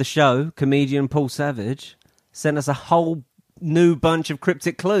 friend of the show, comedian Paul Savage, sent us a whole new bunch of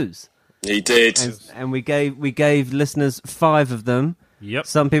cryptic clues. He did. And we gave listeners 5 of them. Yep.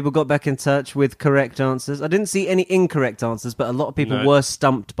 Some people got back in touch with correct answers. I didn't see any incorrect answers, but a lot of people were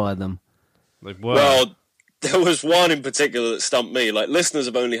stumped by them. They were. Well, there was one in particular that stumped me. Like, listeners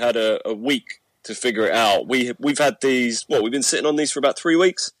have only had a week to figure it out. We've had these, we've been sitting on these for about 3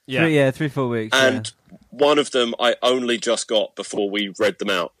 weeks? Yeah. 3-4 weeks. And one of them I only just got before we read them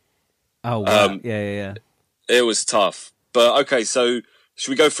out. Oh, wow. Yeah. It was tough. But, okay, so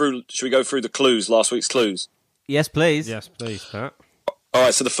should we go through the clues, last week's clues? Yes, please. Yes, please, Pat. All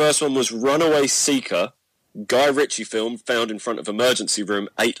right, so the first one was Runaway Seeker, Guy Ritchie film found in front of emergency room,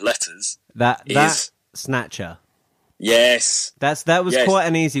 8 letters. That Snatcher. Yes. That was quite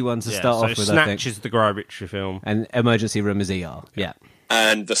an easy one to start off with, Snatch I think. is the Guy Ritchie film. And Emergency Room is ER. Yeah.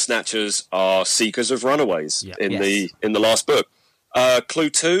 And the Snatchers are seekers of runaways in the last book. Clue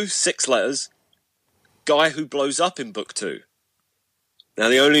 2, 6 letters. Guy who blows up in book 2. Now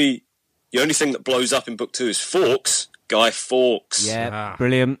the only thing that blows up in book 2 is Fawkes. Guy Fawkes. Yeah,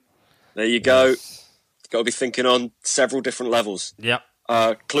 brilliant. There you go. Got to be thinking on several different levels. Yep.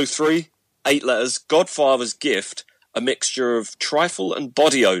 Clue 3, 8 letters. Godfather's gift, a mixture of trifle and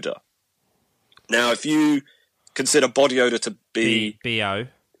body odour. Now, if you consider body odour to be B.O.,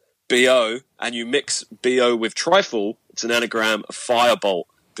 B.O., and you mix B.O. with trifle, it's an anagram of firebolt.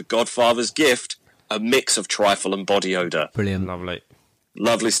 The Godfather's gift, a mix of trifle and body odour. Brilliant.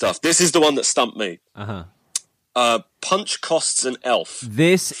 Lovely stuff. This is the one that stumped me. Punch costs an elf.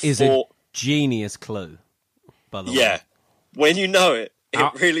 This is a genius clue, by the way. Yeah. When you know it,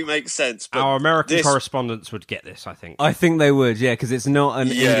 it really makes sense. But our American correspondents would get this, I think. I think they would, yeah, because it's not an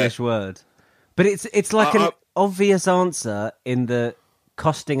English word. But it's like an obvious answer in the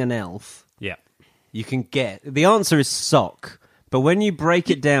costing an elf. Yeah. You can get... The answer is sock, but when you break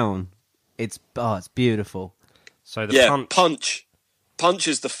it down, it's beautiful. So the punch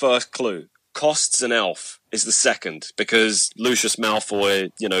is the first clue. Costs an elf is the second, because Lucius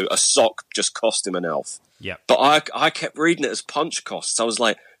Malfoy, a sock just cost him an elf. Yeah. But I kept reading it as punch costs. I was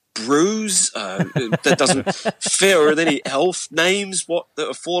like, bruise? That doesn't fit. Or are there any elf names? That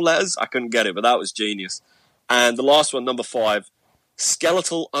are 4 letters? I couldn't get it, but that was genius. And the last one, number 5,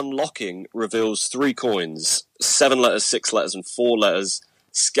 skeletal unlocking reveals 3 coins. 7 letters, 6 letters, and 4 letters.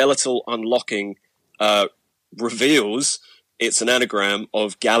 Skeletal unlocking reveals... It's an anagram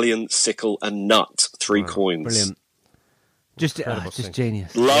of galleon, sickle, and nut. 3 coins. Brilliant. Just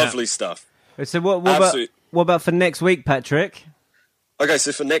genius. Lovely stuff. So what about for next week, Patrick? Okay,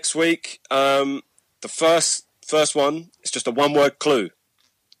 so for next week, the first one is just a 1-word clue.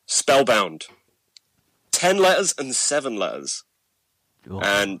 Spellbound. 10 letters and 7 letters. Oh.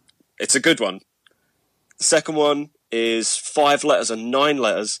 And it's a good one. The second one is 5 letters and 9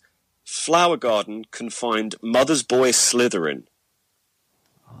 letters. Flower garden confined mother's boy Slytherin.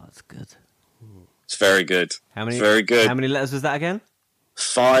 Oh, that's good. It's very good. Very good. How many letters was that again?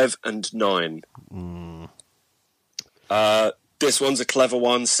 5 and 9. This one's a clever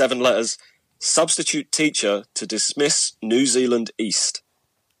one. 7 letters. Substitute teacher to dismiss New Zealand East.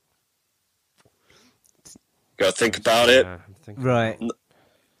 Gotta think about it. Right.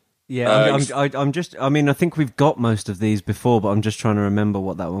 Yeah, I think we've got most of these before, but I'm just trying to remember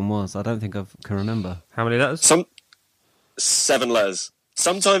what that one was. I don't think I can remember. How many letters? 7 letters.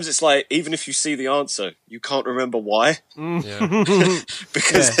 Sometimes it's like, even if you see the answer, you can't remember why.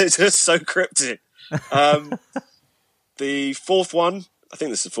 Because they're just so cryptic. The fourth one, I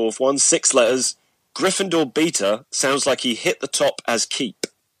think this is the fourth one, 6 letters. Gryffindor Beta sounds like he hit the top as keep.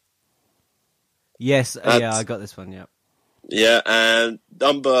 Yes, I got this one, yeah. Yeah, and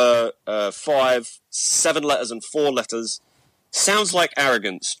number 5, 7 letters and 4 letters. Sounds like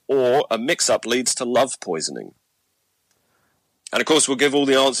arrogance, or a mix-up leads to love poisoning. And of course, we'll give all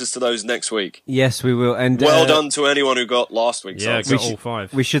the answers to those next week. Yes, we will. And well done to anyone who got last week's answer. Got all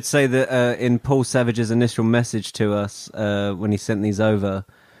 5. We should say that in Paul Savage's initial message to us when he sent these over,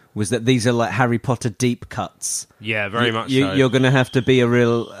 was that these are like Harry Potter deep cuts. Yeah, very much so. You're going to have to be a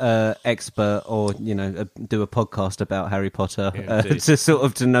real expert, or do a podcast about Harry Potter to sort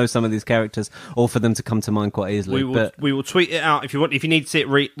of to know some of these characters, or for them to come to mind quite easily. We will tweet it out if you want. If you need to see it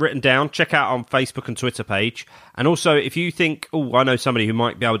written down, check out our Facebook and Twitter page. And also, if you think, I know somebody who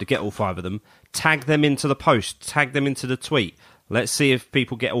might be able to get all 5 of them, tag them into the post, tag them into the tweet. Let's see if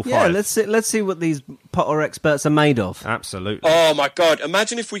people get all 5. Yeah, let's see what these Potter experts are made of. Absolutely. Oh my God!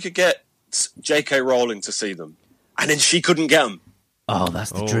 Imagine if we could get J.K. Rowling to see them, and then she couldn't get them. Oh,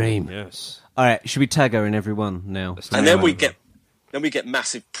 that's the dream. Yes. All right, should we tag her in every one now? And then we get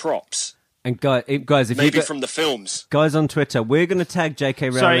massive props. And guys, if maybe you from the films, guys on Twitter, we're going to tag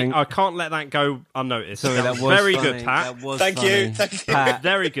J.K. Rowling. Sorry, I can't let that go unnoticed. Sorry, that was very funny. good, Pat. That was Thank funny. you. Pat.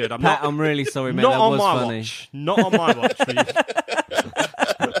 Very good. I'm really sorry, mate. Not that on was my funny. watch. Not on my watch.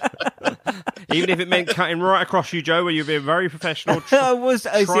 Even if it meant cutting right across you, Joe, where you're being very professional. I was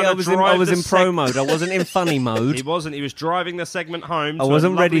in pro mode. I wasn't in funny mode. He wasn't. He was driving the segment home. I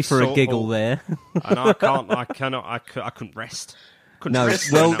wasn't ready for a giggle there. And I couldn't rest.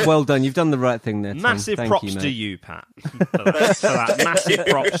 Well done. You've done the right thing there, Tom. Massive Thank props you, to you, Pat, for that massive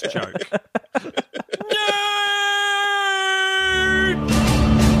props joke.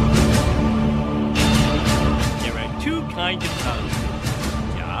 There are 2 kinds of tongues,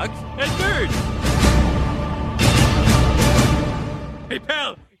 jocks and birds. Hey,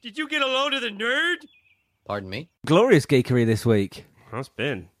 pal, did you get a load of the nerd? Pardon me? Glorious geekery this week. That's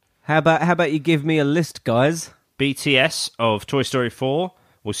been. How about you give me a list, guys? BTS of Toy Story 4.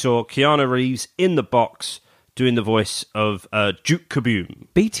 We saw Keanu Reeves in the box doing the voice of Duke Kaboom.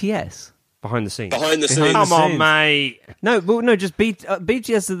 BTS? Behind the scenes. Behind the scenes. Come on, mate. No, just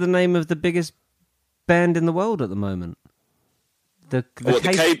BTS is the name of the biggest band in the world at the moment. The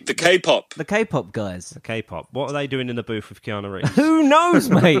K-pop. The K-pop guys. The K-pop. What are they doing in the booth with Keanu Reeves? Who knows,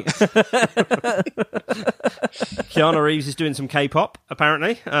 mate? Keanu Reeves is doing some K-pop,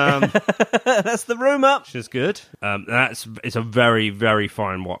 apparently. That's the rumour. Which is good. It's a very, very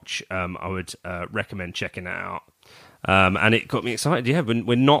fine watch. I would recommend checking it out. And it got me excited. Yeah,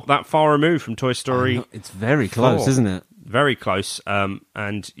 we're not that far removed from Toy Story. It's very close, isn't it? Very close.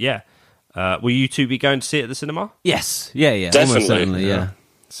 And yeah. Will you two be going to see it at the cinema? Yes. Yeah. Definitely. Almost certainly, yeah.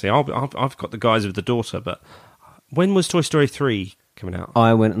 See, I've got the guys with the daughter, but when was Toy Story 3 coming out?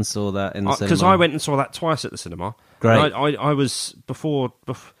 I went and saw that in the cinema. Because I went and saw that twice at the cinema. Great. I was before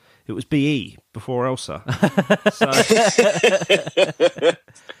it was BE, before Elsa. But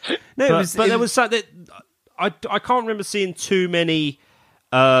there was something I can't remember seeing too many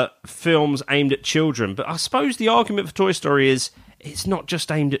films aimed at children, but I suppose the argument for Toy Story is it's not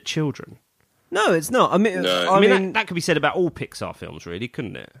just aimed at children. No, it's not. I mean, that could be said about all Pixar films, really,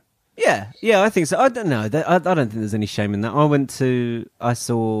 couldn't it? Yeah, I think so. I don't know. I don't think there's any shame in that. I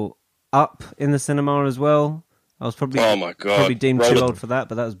saw Up in the cinema as well. I was probably deemed too old for that,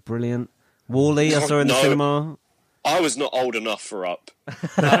 but that was brilliant. Wall-E I saw in the cinema. I was not old enough for Up.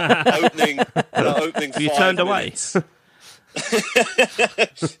 Opening you 5 turned minutes. away.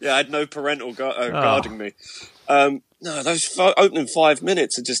 Yeah, I had no parental guarding me. No, those opening 5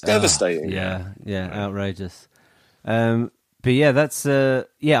 minutes are just devastating. Yeah, outrageous. But yeah, that's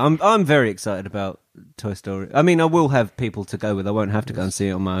I'm very excited about Toy Story. I mean, I will have people to go with. I won't have to go and see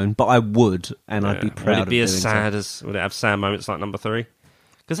it on my own, but I would, and I'd be proud. Would it be of as doing sad so. as? Would it have sad moments like number 3?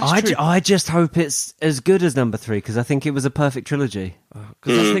 I just hope it's as good as number 3 because I think it was a perfect trilogy.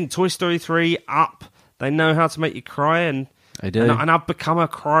 Because I think Toy Story 3, Up, they know how to make you cry, and I do. And I've become a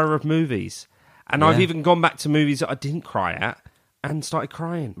crier of movies, and I've even gone back to movies that I didn't cry at and started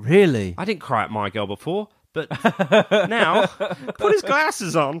crying. Really? I didn't cry at My Girl before, but now put his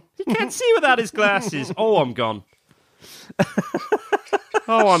glasses on. He can't see without his glasses. Oh, I'm gone.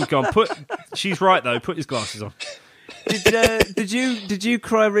 I'm gone. She's right though. Put his glasses on. Did you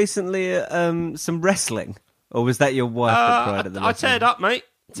cry recently at some wrestling, or was that your wife that cried at the wrestling? I teared up, mate.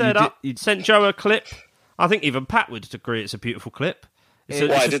 You sent Joe a clip. I think even Pat would agree it's a beautiful clip.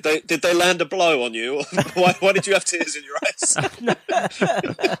 Why did they land a blow on you? Why did you have tears in your eyes?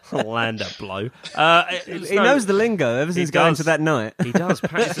 Land a blow. He knows the lingo ever since going to that night. He does.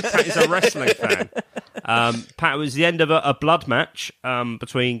 Pat is a wrestling fan. Pat, was the end of a blood match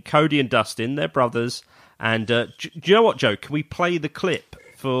between Cody and Dustin, their brothers. And do you know what, Joe? Can we play the clip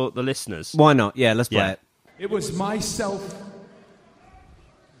for the listeners? Why not? Yeah, let's play it. It was myself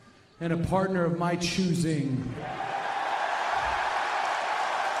and a partner of my choosing.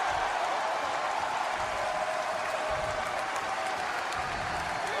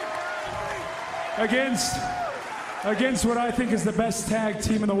 Against what I think is the best tag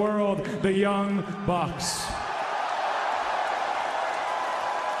team in the world, the Young Bucks.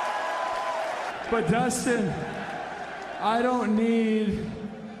 But Dustin, I don't need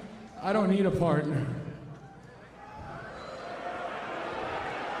a partner.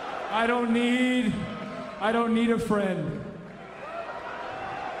 I don't need a friend.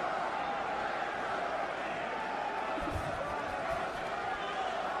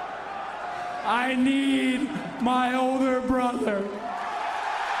 I need my older brother.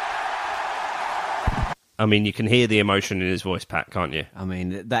 I mean, you can hear the emotion in his voice, Pat, can't you? I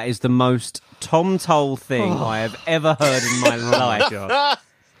mean, that is the most Tom Toll thing I have ever heard in my life. God.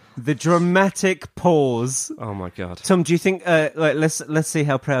 The dramatic pause. Oh my God. Tom, do you think? Let's see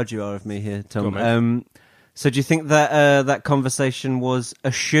how proud you are of me here, Tom. Go on, mate. So, do you think that that conversation was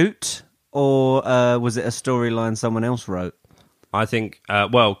a shoot, or was it a storyline someone else wrote? I think,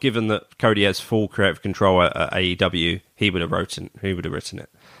 well, given that Cody has full creative control at AEW, he would have written it.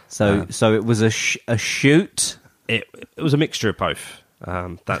 So it was a shoot. It was a mixture of both.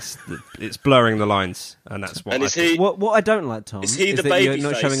 It's blurring the lines, and that's what. And What I don't like, Tom, is he the that baby you're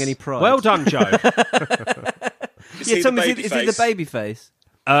not face? showing any pride. Well done, Joe. Yeah, Tom, is it the baby face?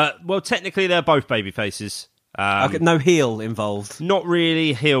 Well, technically, they're both baby faces. Okay, no heel involved. Not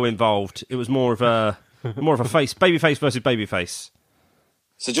really heel involved. It was more of a face, baby face versus baby face.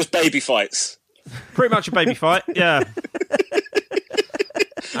 So just baby fights. Pretty much a baby fight, yeah.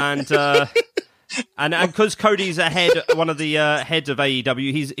 And because Cody's one of the heads of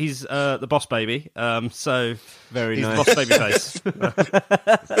AEW, he's the boss baby. So Very he's nice. the boss baby face.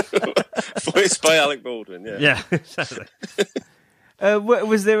 Voiced by Alec Baldwin, yeah. Yeah, exactly.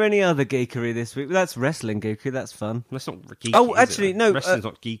 Was there any other geekery this week? That's wrestling geekery. That's fun. That's not geeky. Oh, is actually, it? no. Wrestling's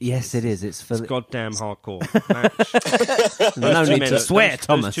not geeky. Yes, it is. It's for It's goddamn hardcore match. no need to swear,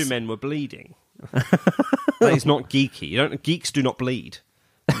 Thomas. Those two men were bleeding. That is not geeky. Geeks do not bleed.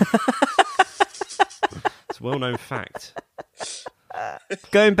 It's a well-known fact.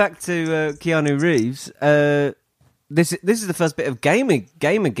 Going back to Keanu Reeves, this is the first bit of gamer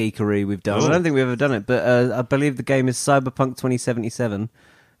geekery we've done. Ooh. I don't think we've ever done it, but I believe the game is Cyberpunk 2077,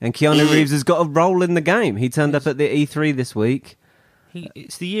 and Keanu Reeves has got a role in the game. He turned up at the E3 this week.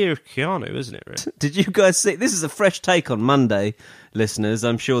 It's the year of Keanu, isn't it, Rick? Did you guys see? This is a fresh take on Monday, listeners.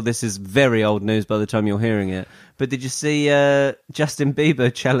 I'm sure this is very old news by the time you're hearing it. But did you see Justin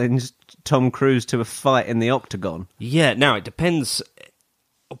Bieber challenged Tom Cruise to a fight in the Octagon? Yeah, now it depends.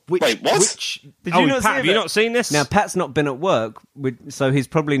 Wait, what? Did you not Pat, see have you that? not seen this? Now, Pat's not been at work, so he's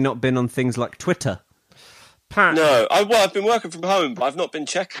probably not been on things like Twitter. Pat, No, I've been working from home, but I've not been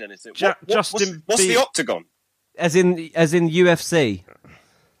checking anything. Justin What's the Bieber- Octagon? As in UFC.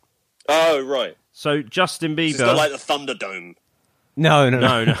 Oh, right. So Justin It's not Bieber. like the Thunderdome. No.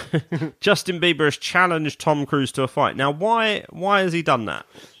 No. Justin Bieber has challenged Tom Cruise to a fight. Now, why has he done that?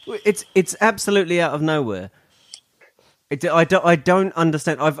 It's absolutely out of nowhere. I don't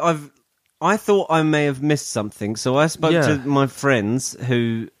understand. I thought I may have missed something, so I spoke to my friends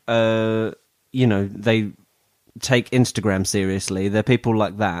who, they take Instagram seriously. They're people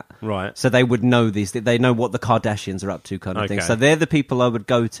like that, Right. So they would know these. They know what the Kardashians are up to, kind of thing. Okay. So they're the people I would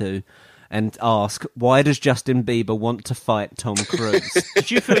go to and ask, why does Justin Bieber want to fight Tom Cruise? Did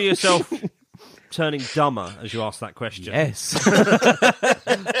you feel yourself turning dumber as you asked that question? Yes.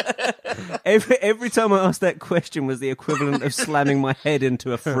 every time I asked that question was the equivalent of slamming my head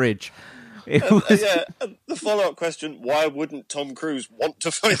into a fridge. It was, Yeah, and the follow-up question, why wouldn't Tom Cruise want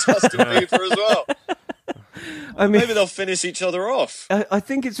to fight Justin Bieber as well? I mean, Maybe they'll finish each other off. I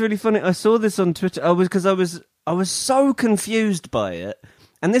think it's really funny. I saw this on Twitter. I was so confused by it.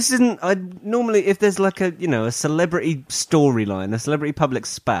 And this isn't. I normally, if there's like a celebrity storyline, a celebrity public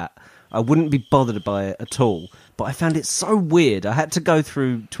spat, I wouldn't be bothered by it at all. But I found it so weird. I had to go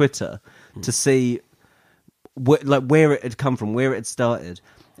through Twitter to see where it had come from, where it had started.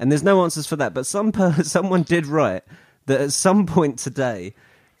 And there's no answers for that. But someone did write that at some point today,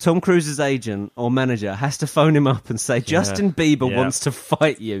 Tom Cruise's agent or manager has to phone him up and say, Justin Bieber wants to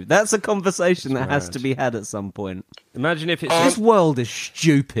fight you. That's a conversation that has to be had at some point. Imagine if it's This world is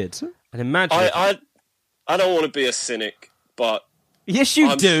stupid. and imagine. I don't want to be a cynic, but Yes,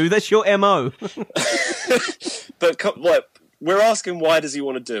 you do. That's your MO. we're asking why does he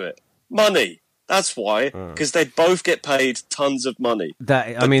want to do it? Money. That's why. Because they both get paid tons of money.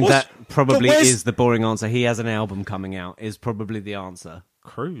 That probably but where's- is the boring answer. He has an album coming out, is probably the answer.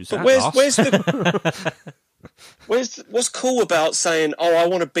 Cruise. But at where's last. what's cool about saying, "Oh, I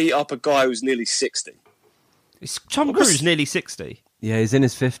want to beat up a guy who's nearly 60"? Is Tom Cruise nearly 60? Yeah, he's in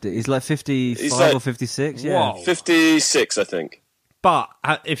his 50s. He's like 55 He's like- or 56. Yeah. Whoa. 56, I think. But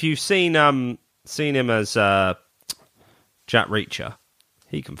if you've seen him as Jack Reacher,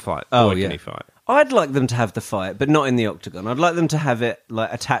 he can fight. Oh, Boy, yeah. can he fight? I'd like them to have the fight, but not in the octagon. I'd like them to have it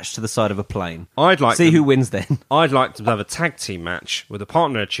like attached to the side of a plane. I'd like see who wins then. I'd like to have a tag team match with a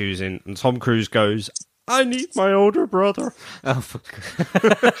partner they're choosing, and Tom Cruise goes, "I need my older brother." Oh, for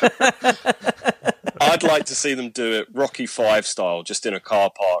I'd like to see them do it Rocky V style, just in a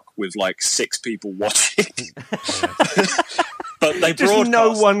car park with like 6 people watching. But they just broadcast.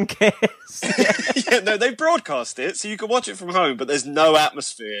 No one cares. No, they broadcast it, so you can watch it from home. But there's no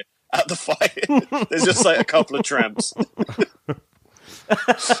atmosphere at the fight. There's just like a couple of tramps.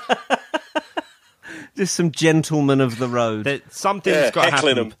 Just some gentlemen of the road. Something's got to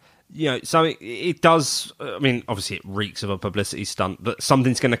heckling happen. them. You know, something. It does. I mean, obviously, it reeks of a publicity stunt, but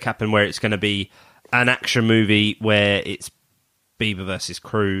something's going to happen where it's going to be an action movie where it's Bieber versus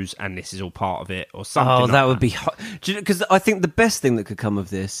Cruz, and this is all part of it, or something. Oh, like that would be hot. Because I think the best thing that could come of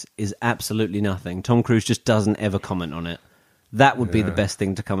this is absolutely nothing. Tom Cruise just doesn't ever comment on it. That would be the best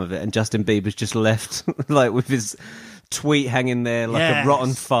thing to come of it. And Justin Bieber's just left like with his tweet hanging there like a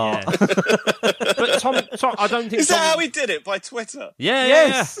rotten fart. Yes. But Tom, I don't think... Is that how he did it? By Twitter? Yeah,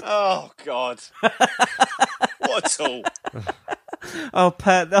 Yes. yeah. Oh, God. What a tool. Oh,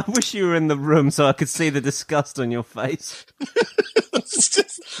 Pat, I wish you were in the room so I could see the disgust on your face. It's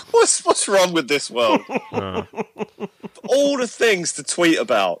just, what's wrong with this world? All the things to tweet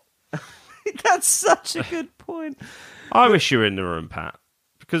about. That's such a good point. I wish you were in the room, Pat.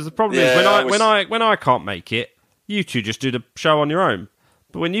 Because the problem is, Yeah, when I can't make it, you two just do the show on your own.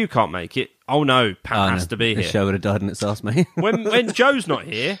 But when you can't make it, oh no, Pat has to be The here. show would have died in its ass, mate. When Joe's not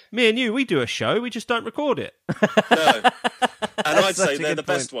here, me and you, we do a show, we just don't record it. No. And I'd such say a they're good the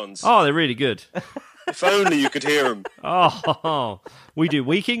best ones. Oh, they're really good. If only you could hear them. Oh, we do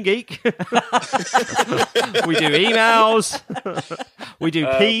Week in Geek. We do emails. We do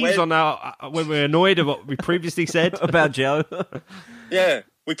peas on our when we're annoyed at what we previously said About Joe. Yeah.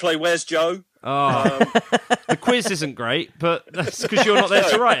 We play Where's Joe? The quiz isn't great, but that's because you're not there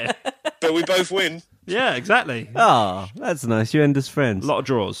to write it. But we both win. Yeah, exactly. Oh, that's nice. You end as friends. A lot of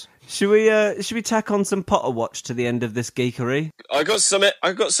draws. Should we tack on some Potter Watch to the end of this geekery? I got some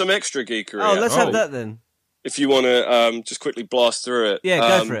extra geekery. Oh, let's Oh. have that then. If you want to just quickly blast through it. Yeah,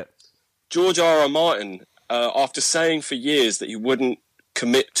 go for it. George R.R. Martin, after saying for years that he wouldn't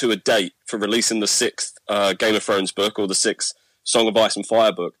commit to a date for releasing the 6th Game of Thrones book or the 6th Song of Ice and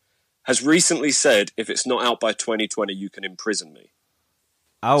Fire book, has recently said, if it's not out by 2020, you can imprison me.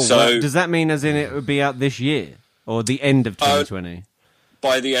 Oh, so- well, does that mean as in it would be out this year? Or the end of 2020?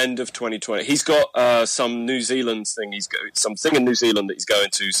 By the end of 2020. He's got some New Zealand thing, something in New Zealand that he's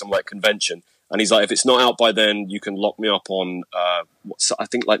going to, some like convention. And he's like, if it's not out by then, you can lock me up on, I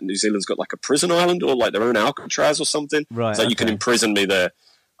think like New Zealand's got like a prison island or like their own Alcatraz or something. Right, So you can okay. imprison me there.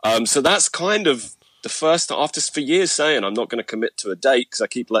 So that's kind of the first, after for years saying I'm not going to commit to a date because I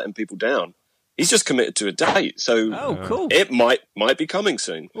keep letting people down. He's just committed to a date. So Oh, cool. it might be coming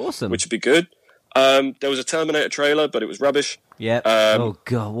soon. Awesome. Which would be good. There was a Terminator trailer, but it was rubbish. Yeah. Oh,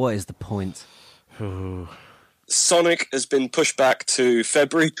 God, what is the point? Sonic has been pushed back to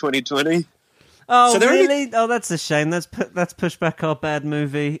February 2020. Oh, So they're really? Oh, that's a shame. That's pushed back our bad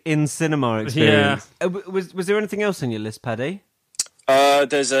movie in cinema experience. Was there anything else on your list, Paddy?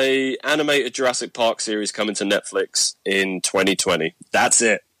 There's a animated Jurassic Park series coming to Netflix in 2020. That's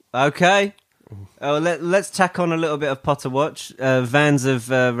it. Okay. Oh, let's tack on a little bit of Potter Watch. Vans have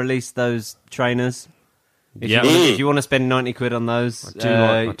released those trainers. If you want to spend 90 quid on those,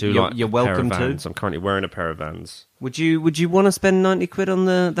 I do like you're a pair of welcome to. Vans. I'm currently wearing a pair of Vans. Would you want to spend 90 quid on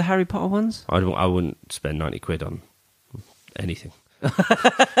the Harry Potter ones? I wouldn't spend 90 quid on anything.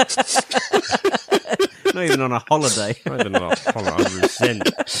 Not even on a holiday. Not even on a holiday. I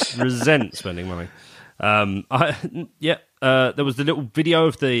resent spending money. There was the little video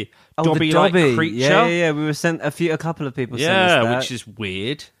of the Dobby-like creature. Yeah. We were sent a couple of people sent us that. Which is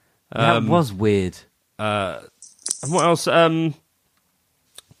weird. That was weird. And what else?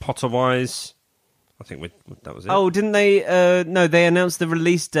 Potter-wise, I think that was it. Oh, didn't they? No, they announced the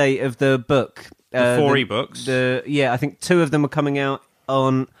release date of the book. The 4 ebooks. I think 2 of them are coming out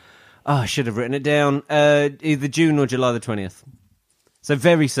on. Oh, I should have written it down. Either June or July the 20th. So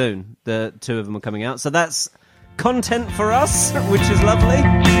very soon, the 2 of them are coming out. So that's content for us, which is lovely.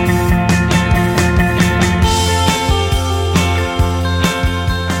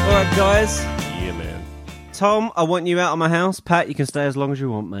 All right, guys. Yeah, man. Tom, I want you out of my house. Pat, you can stay as long as you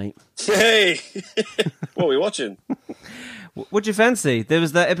want, mate. Hey! What are we watching? What'd you fancy? There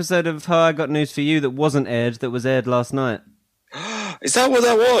was that episode of How I Got News for You that wasn't aired, that was aired last night. Is that what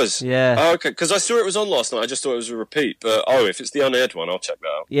that was? Yeah. Oh, okay, because I saw it was on last night. I just thought it was a repeat. But, if it's the unaired one, I'll check that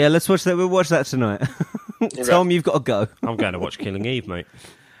out. Yeah, let's watch that. We'll watch that tonight. Tom, you've got to go. I'm going to watch Killing Eve, mate.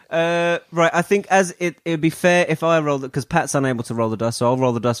 Right, I think it'd be fair if I roll it, because Pat's unable to roll the dice, so I'll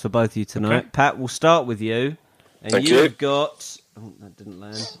roll the dice for both of you tonight. Okay. Pat, we'll start with you. And Thank you you. have got... Oh, that didn't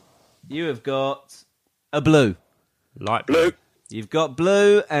land. You have got a blue. Light Blue. You've got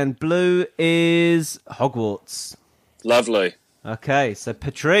blue, and blue is Hogwarts. Lovely. Okay, so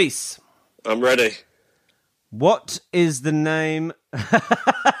Patrice, I'm ready. what is the name...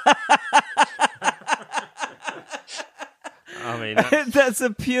 I mean, That's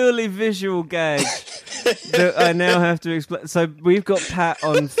a purely visual gag that I now have to explain. So we've got Pat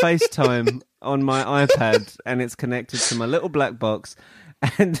on FaceTime on my iPad, and it's connected to my little black box.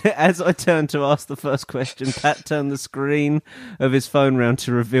 And as I turned to ask the first question, Pat turned the screen of his phone round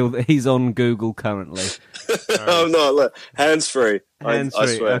to reveal that he's on Google currently. Oh no! Look, hands free. Hands I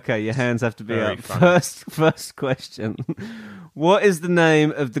free. swear. Okay, your hands have to be Very up. funny. First question. What is the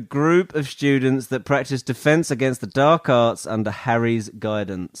name of the group of students that practice defense against the dark arts under Harry's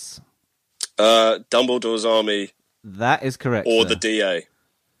guidance? Dumbledore's army That is correct. or sir. the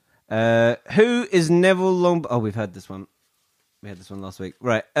DA. Who is Neville Long... Oh, we've had this one. We had this one last week.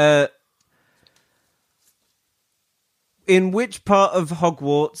 Right. In which part of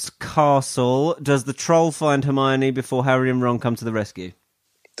Hogwarts Castle does the troll find Hermione before Harry and Ron come to the rescue?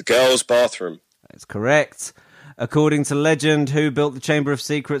 The girls' bathroom. That's correct. According to legend, who built the Chamber of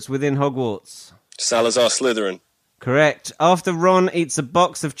Secrets within Hogwarts? Salazar Slytherin. Correct. After Ron eats a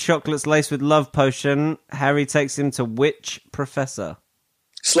box of chocolates laced with love potion, Harry takes him to which professor?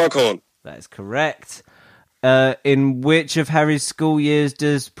 Slughorn. That is correct. In which of Harry's school years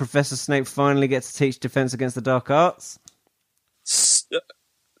does Professor Snape finally get to teach defense against the dark arts? The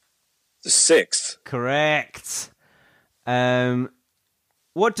 6th. Correct.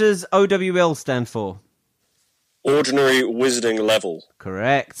 What does OWL stand for? Ordinary wizarding level.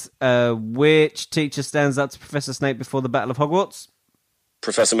 Correct. Which teacher stands up to Professor Snape before the Battle of Hogwarts?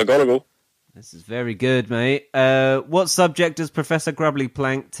 Professor McGonagall. This is very good, mate. What subject does Professor Grubbly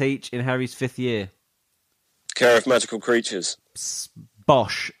Plank teach in Harry's 5th year? Care of magical creatures.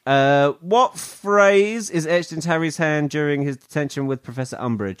 Bosh. What phrase is etched into Harry's hand during his detention with Professor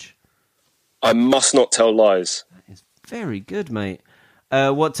Umbridge? I must not tell lies. It's very good, mate.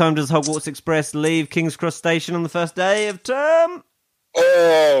 What time does Hogwarts Express leave King's Cross Station on the first day of term?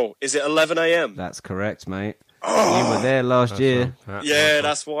 Oh, is it 11 a.m.? That's correct, mate. You were there last year. Yeah,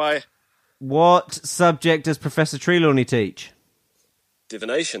 that's why. What subject does Professor Trelawney teach?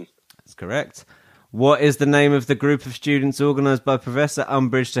 Divination. That's correct. What is the name of the group of students organised by Professor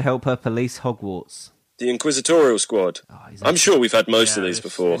Umbridge to help her police Hogwarts? The Inquisitorial Squad. I'm sure we've had most of Yeah, these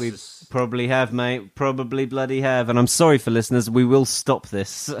before. We probably have, mate. Probably bloody have. And I'm sorry for listeners. We will stop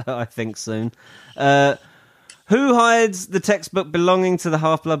this, I think, soon. Who hides the textbook belonging to the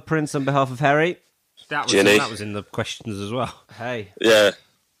Half-Blood Prince on behalf of Harry? Ginny. That was in the questions as well. Hey, Yeah.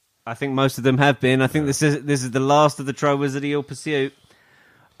 I think most of them have been. I think this is the last of the Triwizardial pursuit.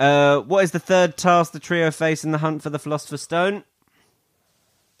 What is the third task the trio face in the hunt for the Philosopher's Stone?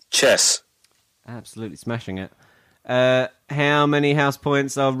 Chess. Absolutely smashing it. How many house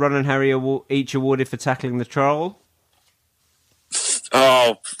points are Ron and Harry each awarded for tackling the troll?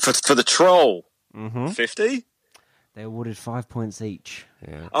 Oh, for the troll. 50? They awarded 5 points each.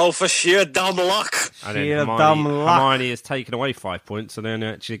 Oh, for sheer dumb luck. And then Sheer dumb luck. Hermione has taken away 5 points, so they only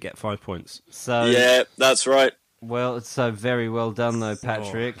actually get 5 points. So Yeah, that's right. well, it's so very well done though,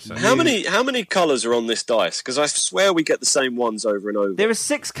 Patrick. so- How many colours are on this dice? Because I swear we get the same ones over and over. There are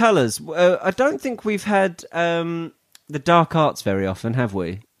 6 colours. I don't think we've had the dark arts very often, have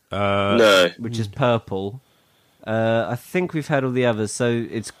we? No. Which is purple. I think we've had all the others. So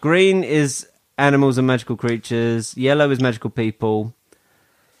it's green is animals and magical creatures. Yellow is magical people.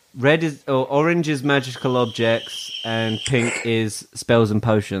 Red is or orange is magical objects, and pink is spells and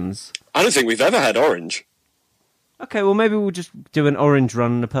potions. I don't think we've ever had orange. Okay, well maybe we'll just do an orange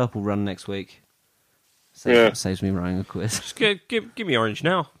run and a purple run next week. Yeah. Saves me writing a quiz. Just give me orange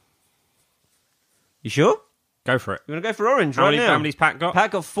now. You sure? Go for it. You want to go for orange How right many now? families Pat got?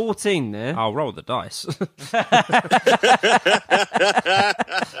 Pat got 14 there. I'll roll the dice.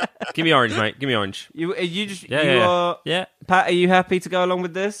 Give me orange, mate. Give me orange. You just Yeah, you yeah. are Yeah. Pat. Are you happy to go along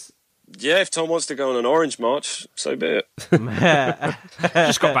with this? Yeah, if Tom wants to go on an orange march, so be it.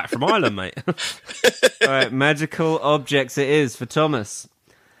 Just got back from Ireland, mate. All right, magical objects it is for Thomas.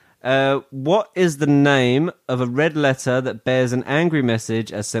 What is the name of a red letter that bears an angry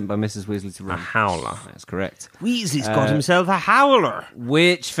message as sent by Mrs. Weasley to A Ron? howler. That's correct. Weasley's got himself a howler.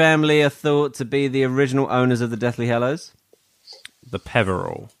 Which family are thought to be the original owners of the Deathly Hallows? The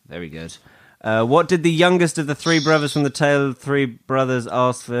Peveril. Very good. What did the youngest of the 3 brothers from the Tale of 3 Brothers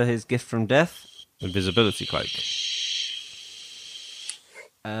ask for his gift from death? Invisibility cloak.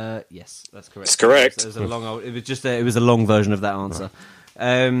 Yes, that's correct. It's correct. It was a long old. It was just. It was a long version of that answer.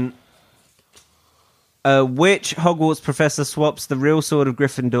 Which Hogwarts professor swaps the real sword of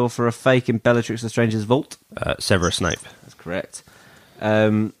Gryffindor for a fake in Bellatrix Lestrange's vault? Severus Snape. That's correct.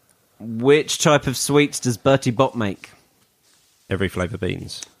 Which type of sweets does Bertie Bott make? Every flavour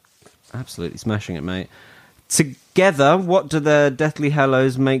beans. Absolutely smashing it, mate. Together, what do the Deathly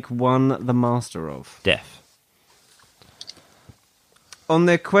Hallows make one the master of? Death. On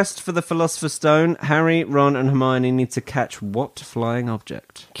their quest for the Philosopher's Stone, Harry, Ron and Hermione need to catch what flying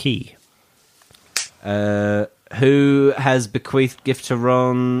object? Key. Who has bequeathed gift to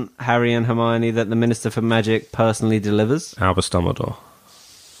Ron, Harry and Hermione that the Minister for Magic personally delivers? Albus Dumbledore.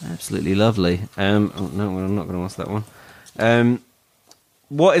 Absolutely lovely. No, I'm not going to ask that one.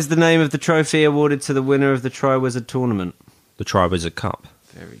 What is the name of the trophy awarded to the winner of the Triwizard Tournament? The Triwizard Cup.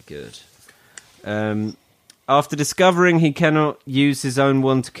 Very good. After discovering he cannot use his own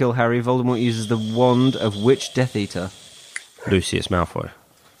wand to kill Harry, Voldemort uses the wand of which Death Eater? Lucius Malfoy.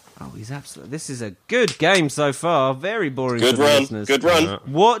 Oh, he's absolutely... This is a good game so far. Very boring Good for the run. listeners. Good run.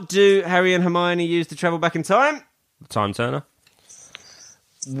 What do Harry and Hermione use to travel back in time? Time Turner.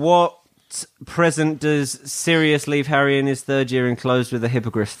 What present does Sirius leave Harry in his third year enclosed with a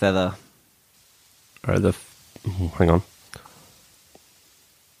hippogriff feather? Hang on.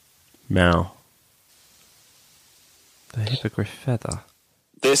 Mal. The hippogriff feather.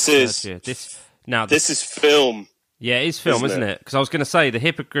 This is This is film. Yeah, it is film, isn't it? Because I was going to say the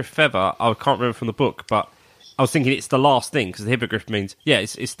hippogriff feather. I can't remember from the book, but I was thinking it's the last thing because the hippogriff means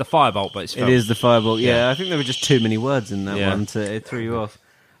it's the firebolt, but it's film. It is the firebolt. Yeah, I think there were just too many words in that one it threw you off.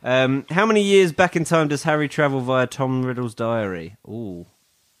 How many years back in time does Harry travel via Tom Riddle's diary? Ooh,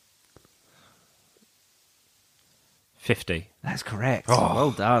 50. that's correct. Oh.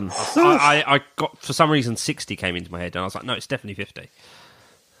 Well done. I got, for some reason, 60 came into my head, and I was like, no, it's definitely 50.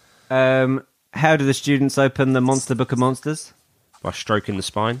 How do the students open the Monster Book of Monsters? By stroking the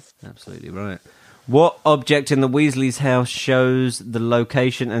spine. Absolutely right. What object in the Weasley's house shows the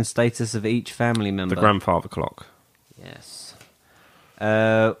location and status of each family member? The grandfather clock. Yes.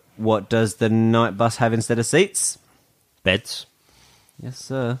 What does the night bus have instead of seats? Beds. Yes,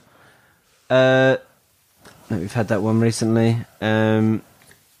 sir. We've had that one recently. And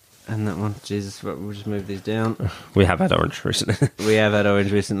that one, Jesus, we'll just move these down. We have had orange recently. We have had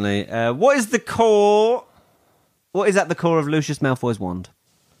orange recently. What is at the core of Lucius Malfoy's wand?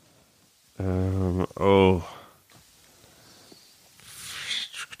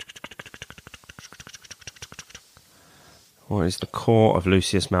 What is the core of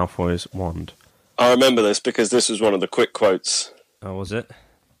Lucius Malfoy's wand? I remember this because this was one of the quick quotes. Oh, was it?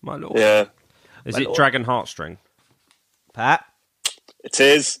 My lord. Yeah. Is it Dragon Heartstring? Pat? It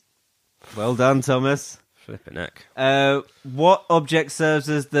is. Well done, Thomas. Flippin' heck. What object serves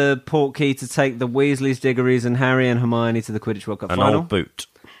as the portkey to take the Weasleys, Diggories, and Harry and Hermione to the Quidditch World Cup An final? old boot.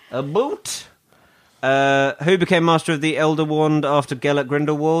 A boot. Who became master of the Elder Wand after Gellert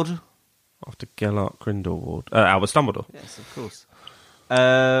Grindelwald? After Gellert Grindelwald. Albus Dumbledore. Yes, of course.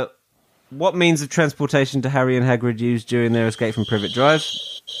 What means of transportation do Harry and Hagrid use during their escape from Privet Drive?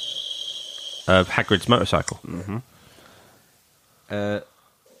 Hagrid's motorcycle. Mm-hmm.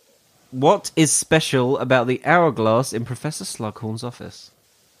 What is special about the hourglass in Professor Slughorn's office?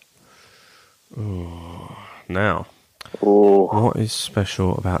 Now, Ooh. what is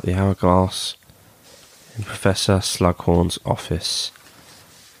special about the hourglass in Professor Slughorn's office?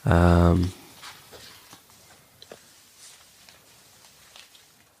 I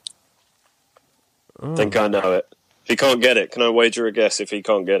think I know it. If he can't get it, can I wager a guess if he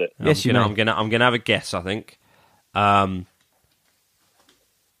can't get it? Yes, I'm gonna have a guess. I think.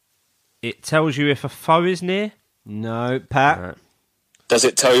 It tells you if a foe is near. No, Pat. Does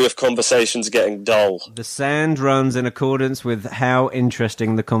it tell you if conversation's getting dull? The sand runs in accordance with how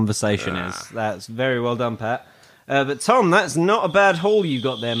interesting the conversation is. That's very well done, Pat. But Tom, that's not a bad haul you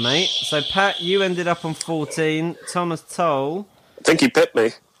got there, mate. So Pat, you ended up on 14. Thomas Toll. I think he pipped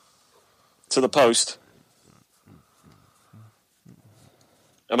me to the post.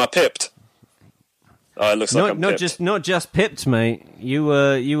 Am I pipped? Oh, it looks like I'm pipped. Not just pipped, mate. You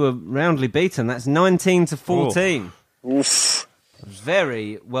were roundly beaten. That's 19 to 14. Oof.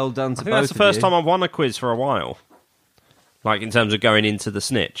 Very well done to I both think that's the first time I've won a quiz for a while. Like in terms of going into the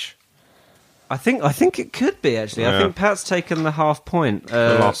snitch. I think it could be actually. Yeah. I think Pat's taken the half point.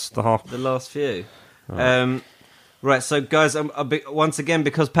 The last few. Right, so guys, once again,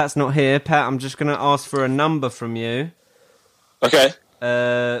 because Pat's not here, Pat, I'm just going to ask for a number from you. Okay.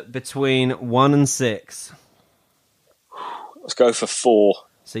 Between 1 and 6. Let's go for 4.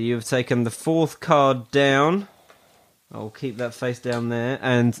 So you've taken the fourth card down. I'll keep that face down there.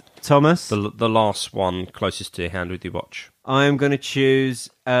 And Thomas? The last one closest to your hand with your watch. I am going to choose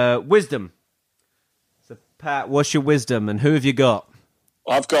wisdom. So, Pat, what's your wisdom and who have you got?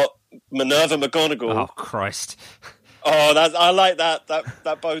 I've got Minerva McGonagall. Oh, Christ. Oh, I like that.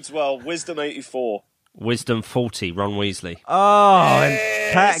 That bodes well. Wisdom 84. Wisdom 40, Ron Weasley. Oh, Yes!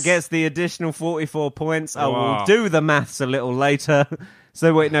 and Pat gets the additional 44 points. I will Wow. do the maths a little later.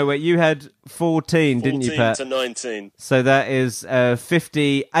 So, wait, you had 14, didn't you, 14 Pat? to 19. So that is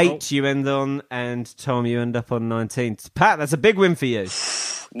 58 you end on, and Tom, you end up on 19. Pat, that's a big win for you.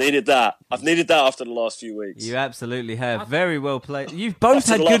 Needed that. I've needed that after the last few weeks. You absolutely have. Very well played. You've both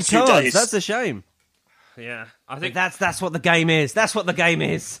After had the good last few cards. days. That's a shame. Yeah, I But think that's what the game is. That's what the game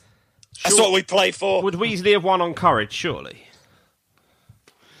is. That's what we play for. would Weasley have won on courage? Surely.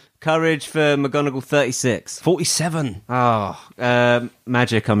 Courage for McGonagall 36. 47. Oh,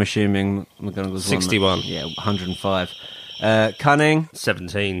 magic. I'm assuming McGonagall's 61. Yeah, 105. Cunning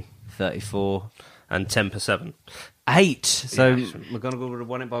 17 34. and 10 per 7. 8. So Yes. McGonagall would have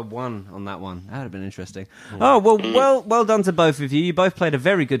won it by 1 on that one. That would have been interesting. Oh, well done to both of you. You both played a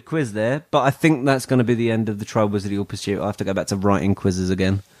very good quiz there, but I think that's going to be the end of the Triwizardial Pursuit. I have to go back to writing quizzes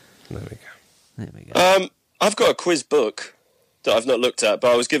again. There we go. There we go. I've got a quiz book that I've not looked at,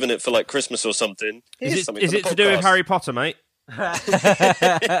 but I was given it for like Christmas or something. Is Something it for the to do with podcast. Harry Potter, mate? Yeah.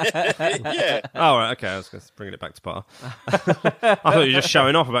 Oh, right, okay. I was going to bring it back to Potter. I thought you were just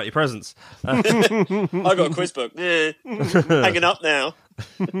showing off about your presents. I got a quiz book. Yeah. Hanging up now.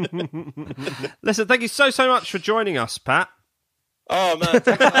 Listen, thank you so much for joining us, Pat. Oh man,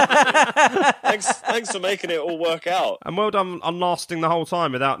 thanks for making it all work out. And well done on lasting the whole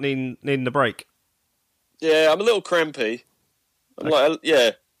time without needing the break. Yeah, I'm a little crampy. But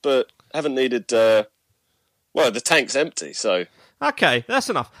haven't needed. The tank's empty, so. Okay, that's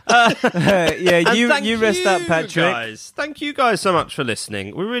enough. Yeah, And you thank rest up, Patrick. Guys. Thank you guys so much for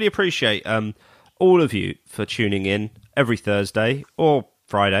listening. We really appreciate all of you for tuning in every Thursday or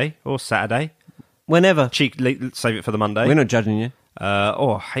Friday or Saturday. Whenever. Save it for the Monday. We're not judging you.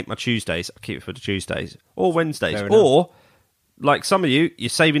 I hate my Tuesdays. I keep it for the Tuesdays. Or Wednesdays. Fair enough. Or, like some of you, you're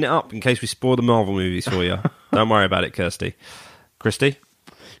saving it up in case we spoil the Marvel movies for you. Don't worry about it, Kirsty. Christy?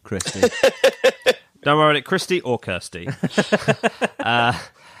 Don't worry about it, Christy or Kirsty. To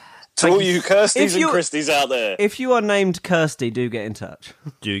all you Kirsties and you- Christies out there. If you are named Kirsty, do get in touch.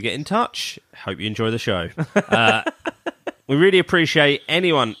 Do get in touch. Hope you enjoy the show. We really appreciate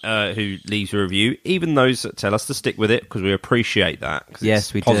anyone who leaves a review, even those that tell us to stick with it, because we appreciate that. 'Cause Yes,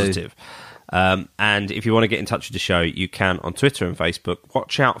 it's we do. positive. And if you want to get in touch with the show, you can on Twitter and Facebook.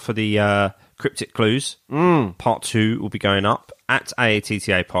 Watch out for the Cryptic Clues. Part 2 will be going up at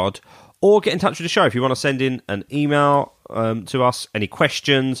AATTA Pod. Or get in touch with the show if you want to send in an email to us, any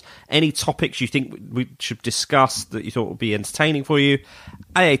questions, any topics you think we should discuss that you thought would be entertaining for you.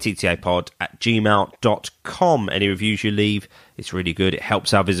 aattapod@gmail.com. Any reviews you leave, it's really good. It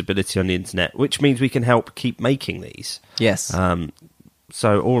helps our visibility on the internet, which means we can help keep making these. Yes.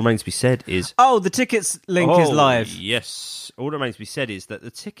 So all remains to be said is... Oh, the tickets link is live. Yes. All that remains to be said is that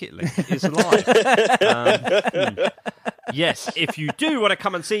the ticket link is live. Yes, if you do want to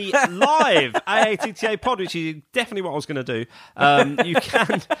come and see live AATTA Pod, which is definitely what I was going to do, you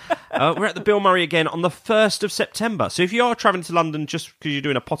can. We're at the Bill Murray again on the 1st of September. So if you are travelling to London just because you're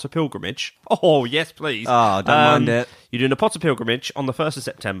doing a Potter pilgrimage, oh, yes, please. Oh, don't mind it. You're doing a Potter pilgrimage on the 1st of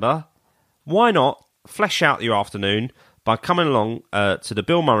September. Why not flesh out your afternoon by coming along to the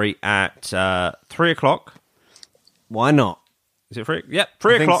Bill Murray at 3 o'clock? Why not? Is it 3? Yep,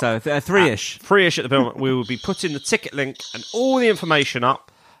 3 I think o'clock. so. 3-ish. 3-ish at the Bill Murray. We will be putting the ticket link and all the information up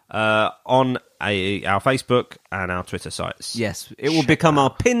on our Facebook and our Twitter sites. Yes, it will become our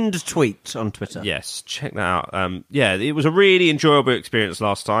pinned tweet on Twitter. Yes, check that out. It was a really enjoyable experience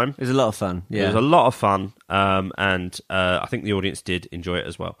last time. It was a lot of fun. It Yeah. was a lot of fun, and I think the audience did enjoy it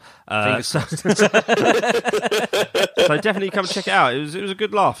as well. So definitely come check it out. It was a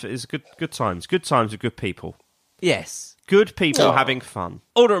good laugh. It was good times. Good times with good people. Yes. Good people having fun.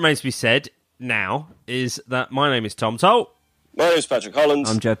 All that remains to be said now is that my name is Tom Toll. My name's Patrick Holland.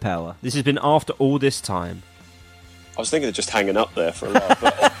 I'm Joe Power. This has been After All This Time. I was thinking of just hanging up there for a laugh,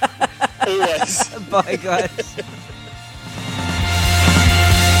 but always. Bye, guys.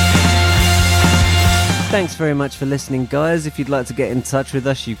 Thanks very much for listening, guys. If you'd like to get in touch with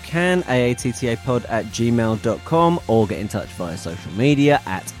us, you can, aattapod@gmail.com, or get in touch via social media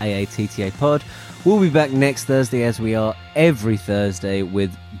at aattapod. We'll be back next Thursday, as we are every Thursday, with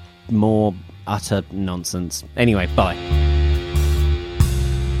more utter nonsense. Anyway, bye.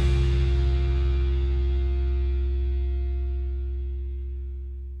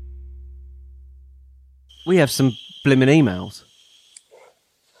 We have some blimmin' emails.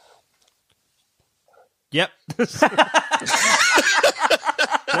 Yep.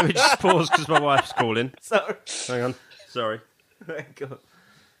 Let me just pause because my wife's calling. Sorry. Hang on. Sorry. God.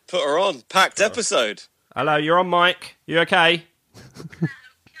 Put her on. Packed episode. Hello, you're on mic. You okay?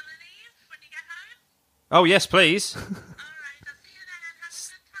 Oh, yes, please.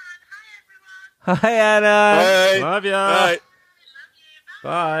 Hi, Anna. Hey. Love ya. Hey.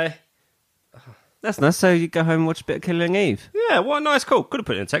 Bye. That's nice. So you go home and watch a bit of Killing Eve. Yeah, what a nice call. Could have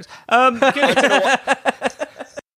put it in text.